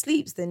 if he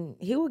sleeps, then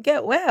he will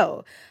get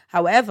well.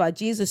 However,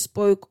 Jesus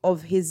spoke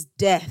of his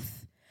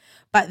death,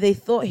 but they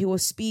thought he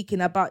was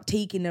speaking about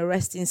taking a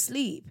rest in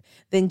sleep.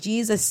 Then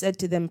Jesus said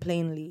to them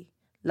plainly,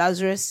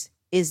 Lazarus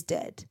is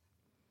dead.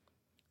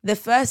 The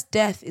first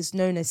death is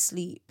known as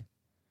sleep.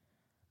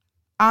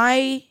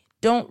 I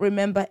don't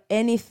remember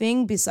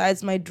anything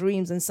besides my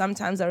dreams, and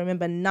sometimes I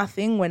remember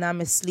nothing when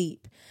I'm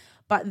asleep.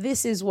 But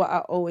this is what I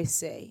always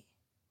say,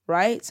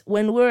 right?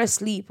 When we're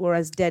asleep, we're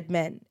as dead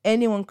men.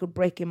 Anyone could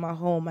break in my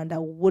home and I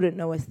wouldn't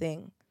know a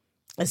thing,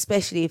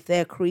 especially if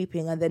they're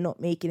creeping and they're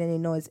not making any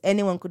noise.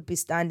 Anyone could be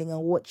standing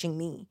and watching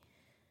me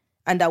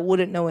and I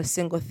wouldn't know a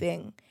single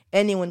thing.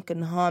 Anyone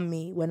can harm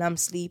me when I'm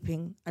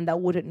sleeping and I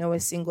wouldn't know a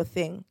single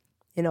thing.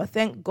 You know,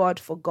 thank God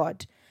for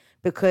God,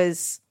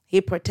 because he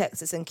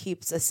protects us and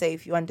keeps us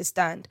safe, you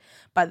understand?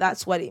 But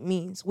that's what it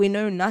means. We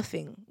know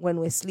nothing when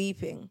we're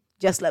sleeping,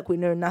 just like we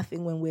know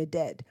nothing when we're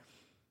dead.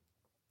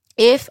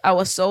 If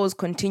our souls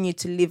continue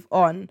to live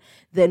on,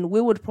 then we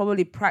would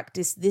probably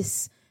practice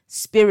this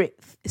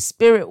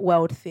spirit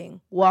world thing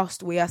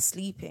whilst we are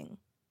sleeping.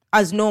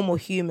 As normal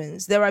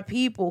humans, there are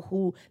people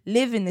who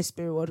live in the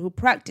spirit world who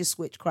practice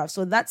witchcraft.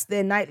 So that's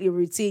their nightly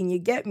routine, you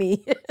get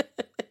me?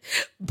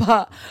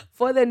 But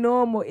for the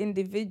normal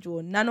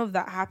individual, none of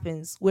that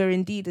happens. We're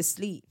indeed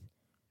asleep.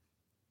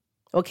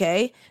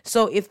 Okay?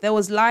 So if there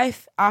was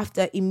life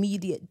after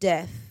immediate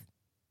death,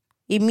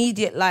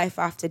 immediate life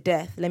after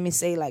death, let me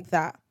say like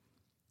that,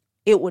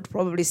 it would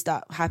probably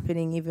start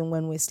happening even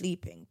when we're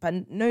sleeping.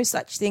 But no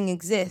such thing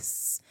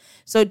exists.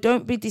 So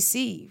don't be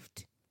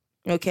deceived.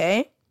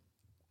 Okay?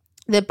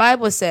 The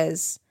Bible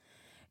says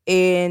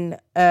in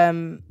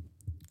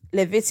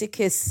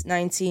Leviticus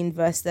 19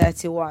 verse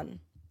 31,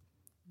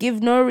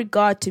 give no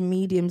regard to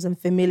mediums and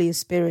familiar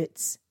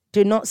spirits.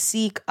 Do not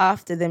seek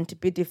after them to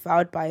be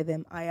defiled by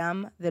them. I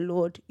am the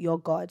Lord your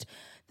God.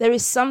 There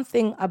is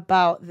something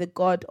about the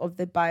God of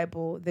the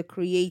Bible, the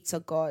creator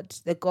God,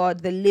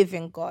 the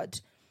living God,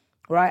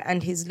 right?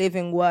 And his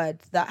living word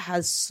that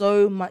has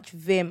so much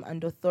vim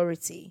and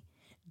authority.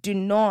 Do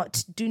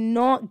not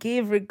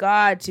give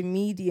regard to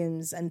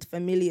mediums and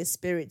familiar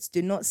spirits.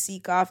 Do not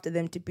seek after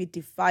them to be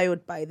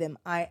defiled by them.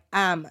 I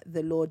am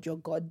the Lord your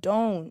God.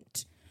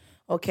 Don't.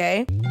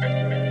 Okay?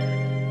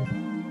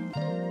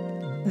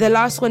 The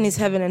last one is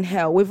heaven and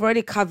hell. We've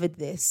already covered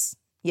this.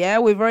 Yeah,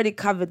 we've already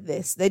covered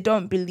this. They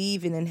don't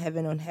believe in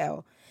heaven and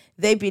hell.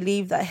 They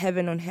believe that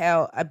heaven and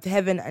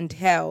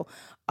hell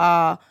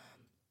are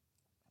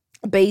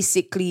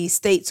basically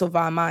states of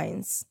our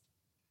minds.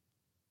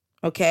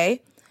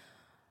 Okay?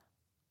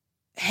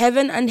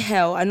 Heaven and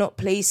hell are not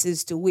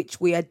places to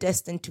which we are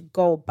destined to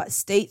go, but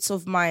states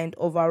of mind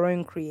of our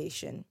own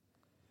creation.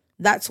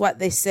 That's what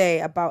they say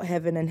about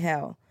heaven and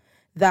hell,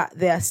 that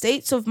they are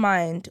states of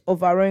mind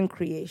of our own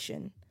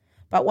creation.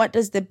 But what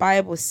does the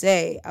Bible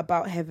say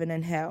about heaven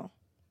and hell?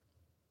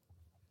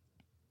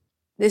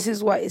 This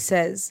is what it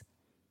says.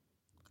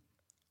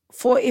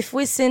 For if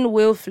we sin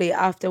willfully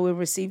after we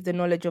receive the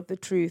knowledge of the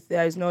truth,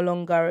 there is no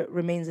longer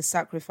remains a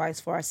sacrifice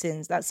for our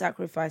sins. That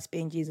sacrifice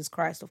being Jesus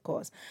Christ, of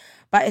course.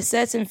 But a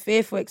certain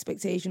fearful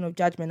expectation of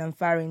judgment and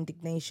fiery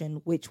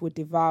indignation, which would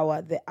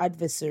devour the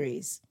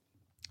adversaries.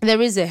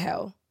 There is a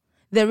hell.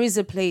 There is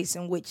a place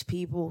in which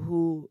people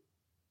who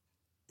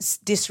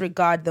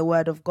disregard the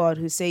word of God,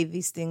 who say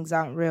these things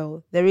aren't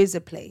real, there is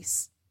a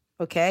place,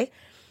 okay?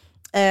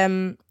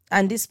 And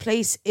this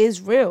place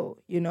is real,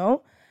 you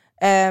know?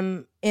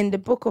 In the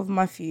book of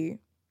Matthew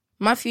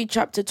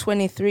chapter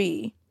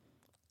 23,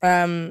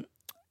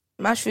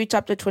 Matthew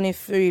chapter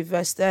 23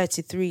 verse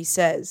 33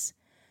 says,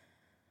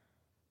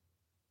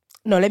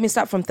 no, let me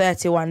start from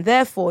 31.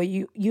 Therefore,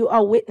 you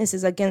are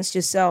witnesses against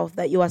yourself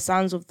that you are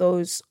sons of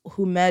those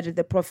who murdered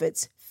the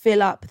prophets.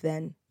 Fill up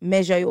then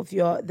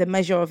the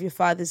measure of your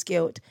father's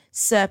guilt.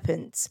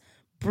 Serpents,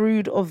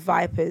 brood of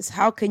vipers,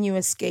 how can you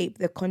escape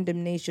the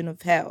condemnation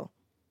of hell?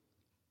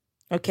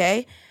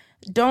 Okay?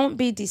 Don't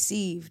be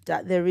deceived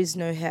that there is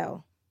no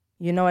hell.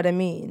 You know what I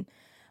mean?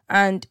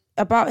 And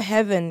about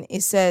heaven,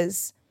 it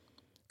says,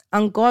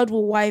 and God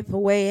will wipe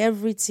away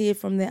every tear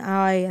from the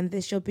eye, and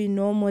there shall be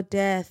no more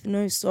death,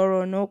 no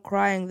sorrow, no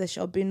crying. There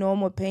shall be no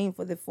more pain,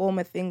 for the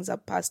former things are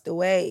passed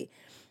away.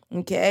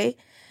 Okay?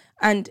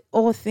 And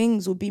all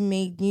things will be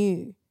made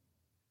new.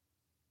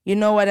 You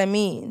know what I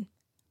mean?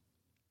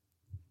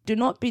 Do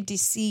not be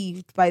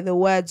deceived by the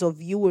words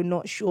of you will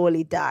not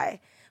surely die.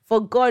 For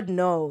God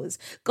knows.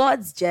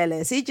 God's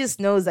jealous. He just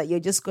knows that you're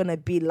just going to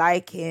be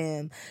like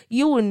him.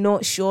 You will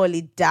not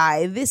surely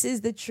die. This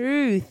is the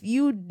truth.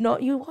 You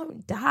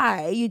won't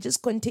die. You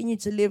just continue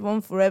to live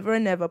on forever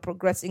and ever,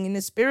 progressing in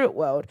the spirit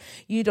world.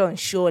 You don't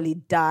surely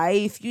die.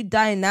 If you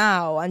die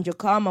now and your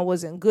karma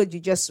wasn't good, you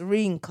just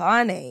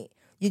reincarnate.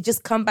 You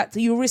just come back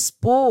you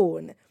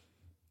respawn.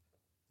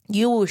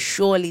 You will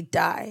surely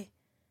die.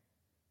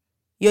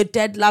 Your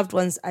dead loved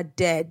ones are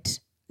dead.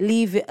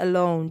 Leave it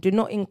alone. Do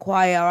not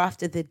inquire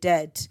after the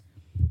dead.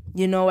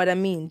 You know what I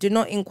mean? Do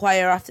not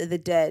inquire after the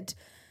dead.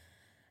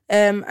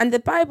 And the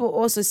Bible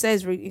also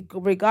says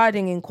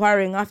regarding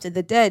inquiring after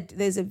the dead,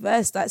 there's a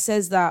verse that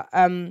says that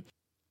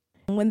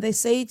when they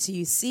say to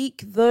you,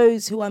 seek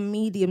those who are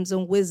mediums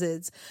and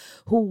wizards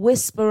who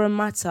whisper a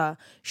matter,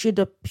 should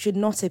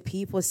not a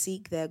people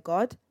seek their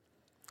God?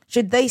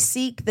 Should they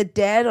seek the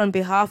dead on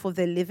behalf of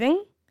the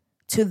living?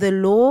 To the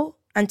law,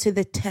 and to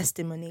the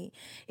testimony.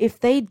 If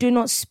they do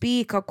not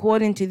speak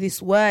according to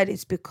this word,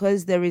 it's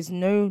because there is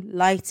no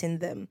light in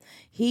them.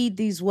 Heed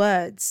these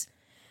words.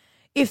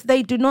 If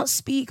they do not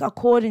speak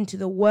according to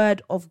the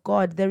word of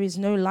God, there is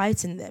no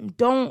light in them.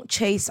 Don't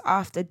chase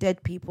after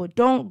dead people.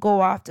 Don't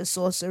go after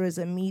sorcerers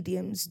and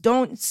mediums.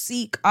 Don't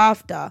seek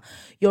after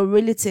your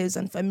relatives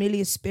and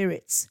familiar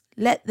spirits.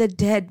 Let the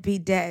dead be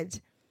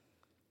dead.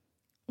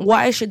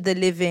 Why should the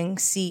living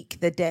seek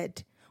the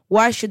dead?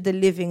 Why should the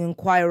living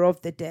inquire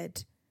of the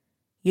dead?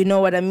 You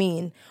know what I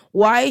mean?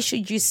 Why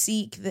should you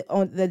seek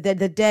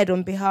the dead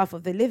on behalf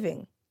of the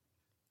living?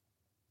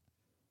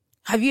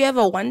 Have you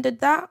ever wondered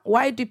that?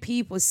 Why do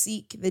people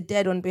seek the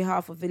dead on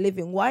behalf of the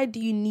living? Why do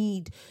you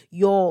need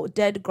your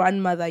dead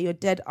grandmother, your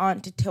dead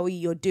aunt to tell you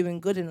you're doing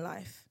good in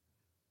life?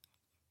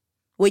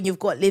 When you've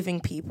got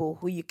living people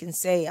who you can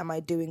say, am I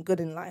doing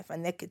good in life?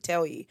 And they could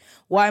tell you.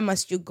 Why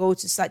must you go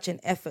to such an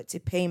effort to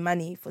pay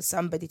money for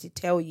somebody to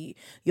tell you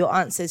your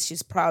aunt says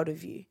she's proud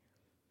of you?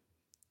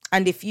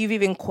 And if you've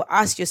even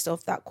asked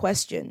yourself that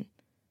question,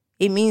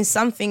 it means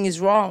something is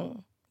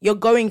wrong. You're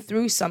going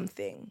through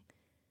something.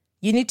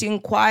 You need to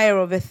inquire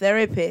of a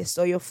therapist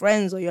or your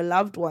friends or your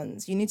loved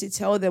ones. You need to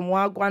tell them,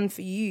 wagwan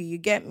for you. You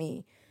get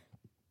me?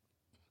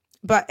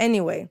 But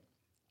anyway,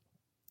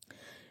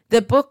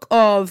 the book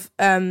of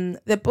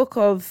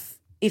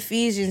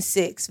Ephesians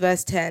 6,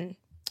 verse 10.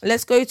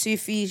 Let's go to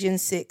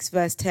Ephesians 6,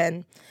 verse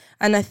 10.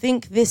 And I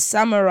think this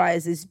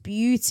summarizes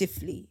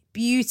beautifully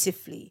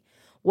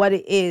what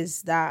it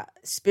is that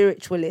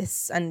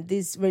spiritualists and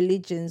these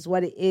religions,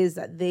 what it is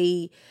that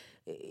they,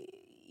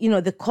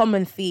 the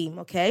common theme,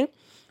 okay?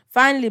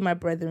 Finally, my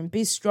brethren,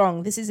 be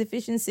strong. This is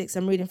Ephesians 6,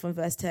 I'm reading from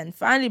verse 10.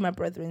 Finally, my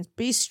brethren,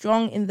 be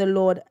strong in the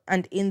Lord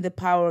and in the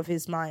power of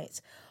his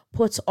might.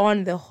 Put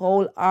on the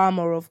whole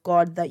armor of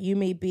God that you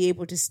may be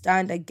able to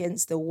stand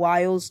against the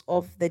wiles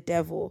of the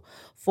devil.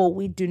 For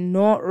we do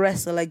not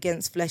wrestle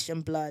against flesh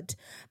and blood,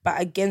 but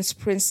against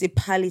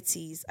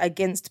principalities,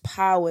 against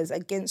powers,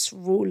 against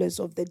rulers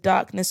of the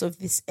darkness of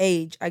this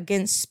age,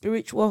 against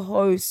spiritual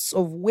hosts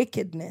of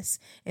wickedness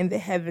in the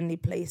heavenly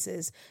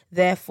places.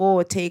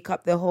 Therefore, take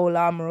up the whole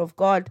armor of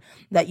God,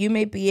 that you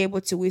may be able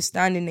to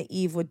withstand in the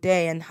evil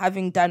day, and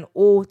having done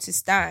all to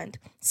stand.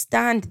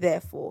 Stand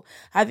therefore,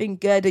 having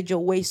girded your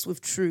waist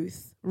with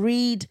truth.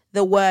 Read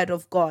the word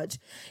of God.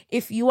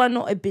 If you are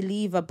not a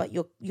believer, but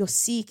you're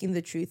seeking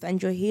the truth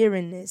and you're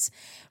hearing this,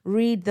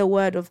 read the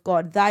word of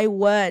God. Thy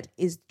word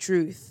is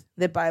truth.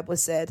 The Bible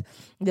says,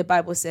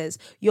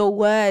 your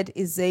word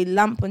is a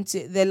lamp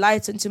unto the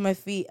light unto my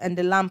feet and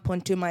a lamp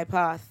unto my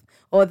path.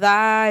 Or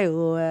thy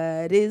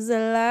word is a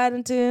light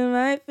unto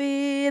my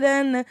feet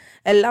and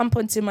a lamp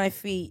unto my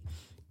feet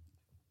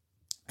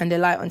and a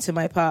light unto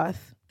my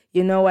path.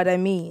 You know what I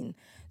mean?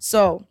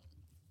 So,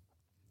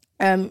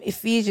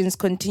 Ephesians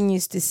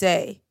continues to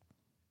say,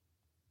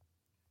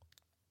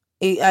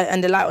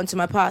 and the light onto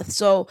my path.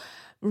 So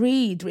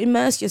read,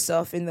 immerse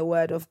yourself in the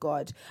word of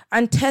God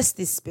and test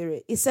this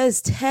spirit. It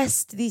says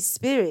test these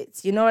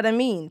spirits. You know what I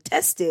mean?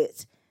 Test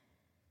it.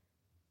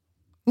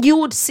 You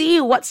would see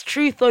what's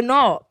truth or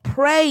not.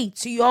 Pray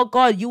to your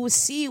God. You will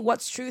see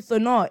what's truth or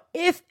not.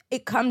 If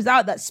it comes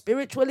out that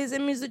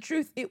spiritualism is the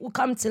truth, it will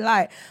come to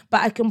light.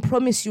 But I can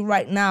promise you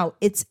right now,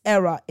 it's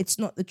error. It's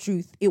not the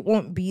truth. It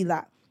won't be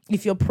that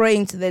if you're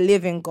praying to the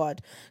living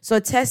God. So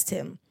test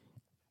him.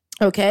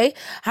 Okay,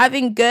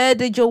 having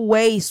girded your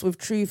waist with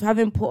truth,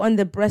 having put on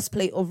the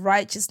breastplate of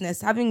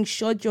righteousness, having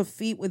shod your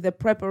feet with the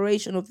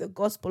preparation of the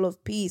gospel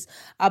of peace,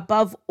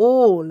 above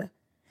all,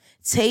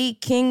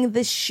 taking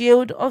the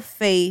shield of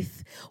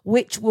faith,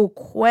 which will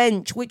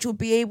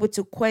be able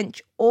to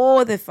quench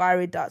all the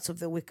fiery darts of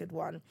the wicked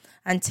one,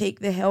 and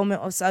take the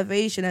helmet of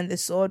salvation and the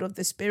sword of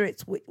the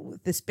Spirit,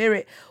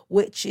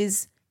 which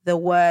is the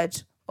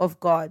word of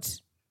God.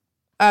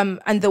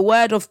 And the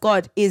word of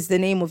God is the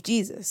name of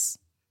Jesus.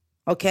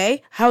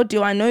 Okay, how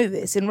do I know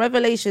this? In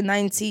Revelation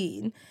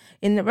 19,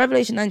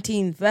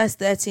 verse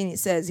 13, it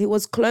says, he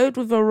was clothed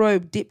with a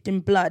robe dipped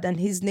in blood, and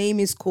his name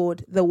is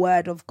called the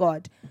Word of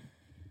God.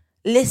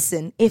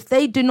 Listen, if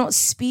they do not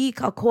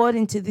speak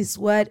according to this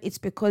word, it's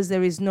because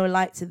there is no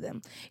light to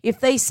them.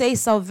 If they say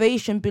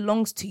salvation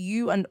belongs to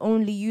you and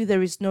only you,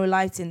 there is no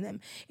light in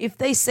them. If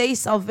they say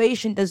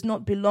salvation does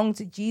not belong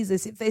to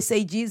Jesus, if they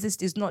say Jesus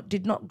did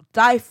not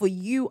die for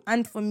you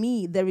and for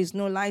me, there is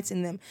no light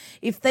in them.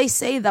 If they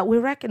say that we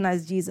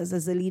recognize Jesus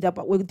as a leader,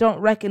 but we don't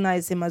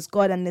recognize him as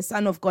God and the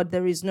Son of God,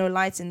 there is no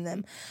light in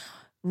them.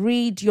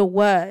 Read your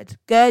word.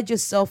 Gird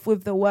yourself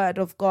with the word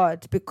of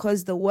God,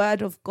 because the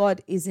word of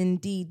God is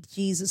indeed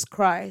Jesus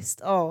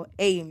Christ. Oh,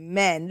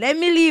 amen. Let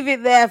me leave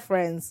it there,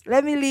 friends.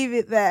 Let me leave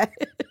it there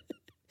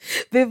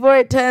before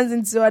it turns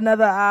into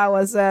another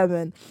hour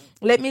sermon.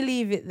 Let me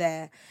leave it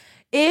there.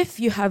 If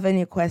you have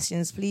any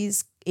questions,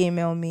 please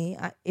email me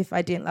at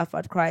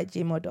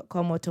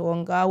ifididn'tlaugh@cry@gmail.com or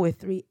Tawonga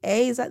with 3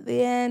 A's at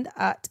the end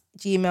at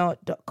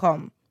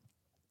gmail.com.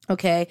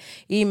 Okay,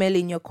 email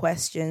in your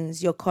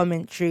questions, your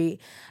commentary.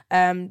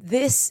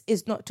 This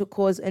is not to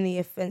cause any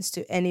offense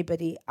to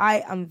anybody.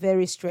 I am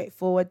very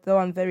straightforward, though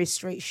I'm very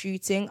straight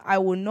shooting. I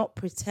will not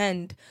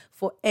pretend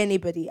for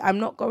anybody. I'm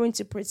not going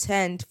to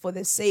pretend for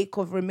the sake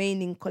of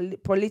remaining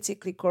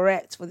politically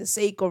correct, for the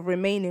sake of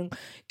remaining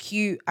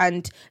cute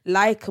and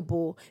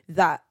likable,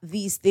 that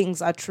these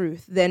things are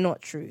truth. They're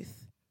not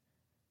truth.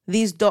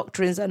 These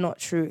doctrines are not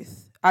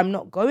truth. I'm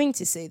not going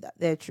to say that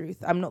they're truth.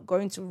 I'm not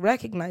going to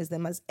recognize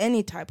them as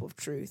any type of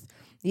truth.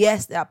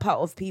 Yes, they are part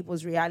of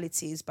people's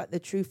realities, but the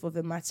truth of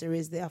the matter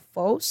is they are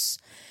false,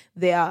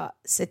 they are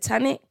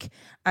satanic,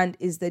 and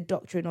is the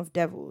doctrine of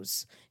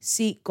devils.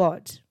 Seek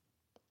God.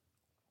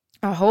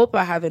 I hope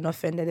I haven't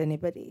offended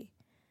anybody,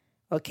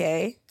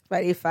 okay?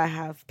 But if I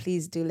have,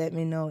 please do let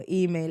me know.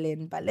 Email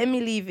in. But let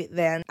me leave it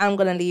there. I'm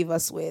going to leave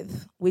us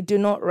with, we do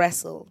not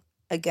wrestle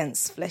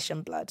against flesh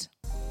and blood.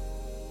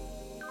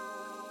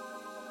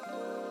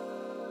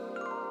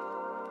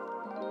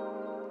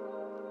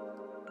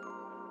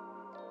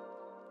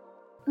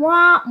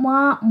 Mwah,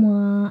 mwah,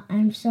 mwah.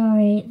 I'm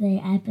sorry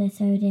the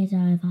episode is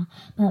over,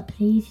 but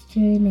please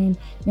tune in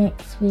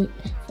next week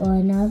for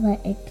another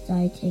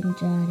exciting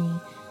journey.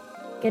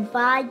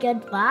 Goodbye,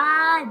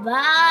 goodbye,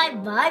 bye,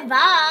 bye,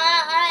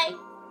 bye.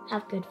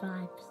 Have good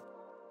vibes.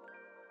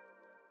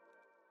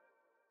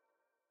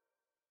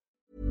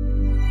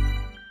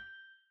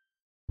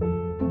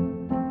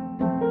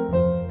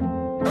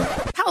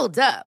 Hold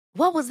up.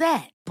 What was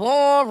that?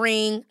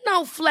 Boring.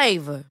 No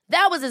flavor.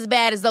 That was as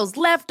bad as those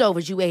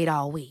leftovers you ate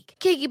all week.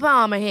 Keke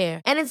Palmer here,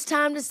 and it's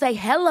time to say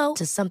hello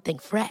to something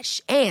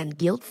fresh and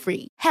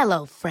guilt-free.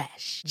 Hello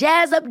Fresh.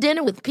 Jazz up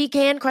dinner with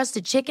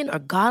pecan-crusted chicken or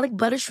garlic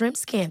butter shrimp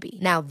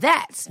scampi. Now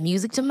that's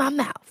music to my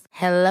mouth.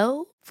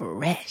 Hello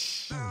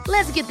Fresh.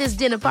 Let's get this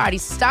dinner party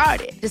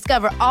started.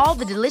 Discover all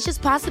the delicious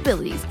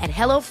possibilities at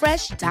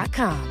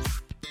hellofresh.com.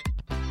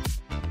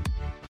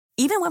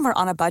 Even when we're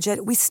on a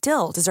budget, we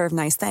still deserve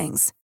nice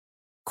things.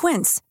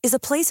 Quince is a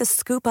place to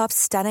scoop up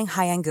stunning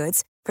high-end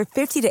goods for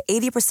 50 to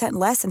 80%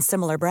 less than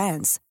similar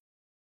brands.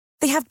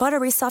 They have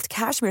buttery soft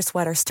cashmere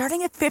sweaters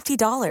starting at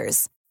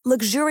 $50,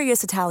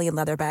 luxurious Italian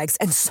leather bags,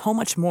 and so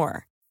much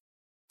more.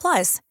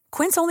 Plus,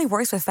 Quince only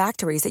works with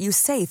factories that use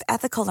safe,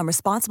 ethical, and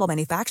responsible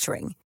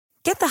manufacturing.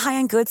 Get the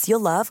high-end goods you'll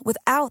love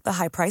without the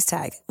high price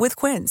tag with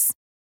Quince.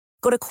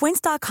 Go to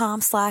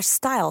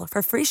quince.com/style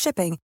for free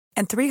shipping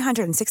and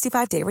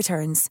 365-day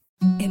returns.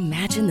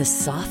 Imagine the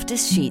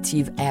softest sheets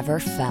you've ever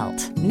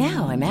felt.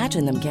 Now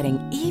imagine them getting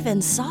even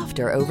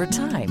softer over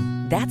time.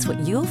 That's what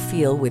you'll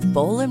feel with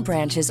Boll &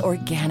 Branch's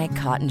organic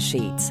cotton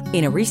sheets.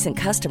 In a recent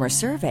customer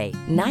survey,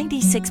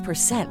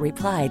 96%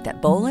 replied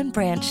that Boll &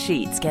 Branch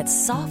sheets get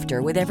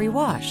softer with every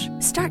wash.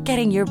 Start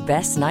getting your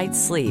best night's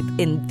sleep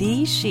in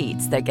these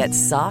sheets that get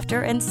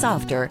softer and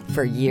softer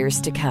for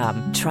years to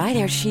come. Try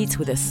their sheets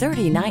with a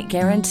 30-night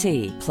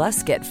guarantee.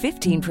 Plus, get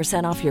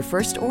 15% off your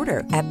first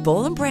order at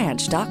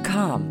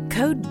bollandbranch.com.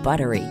 Code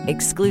BUTTERY.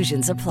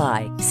 Exclusions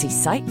apply. See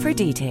site for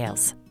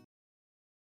details.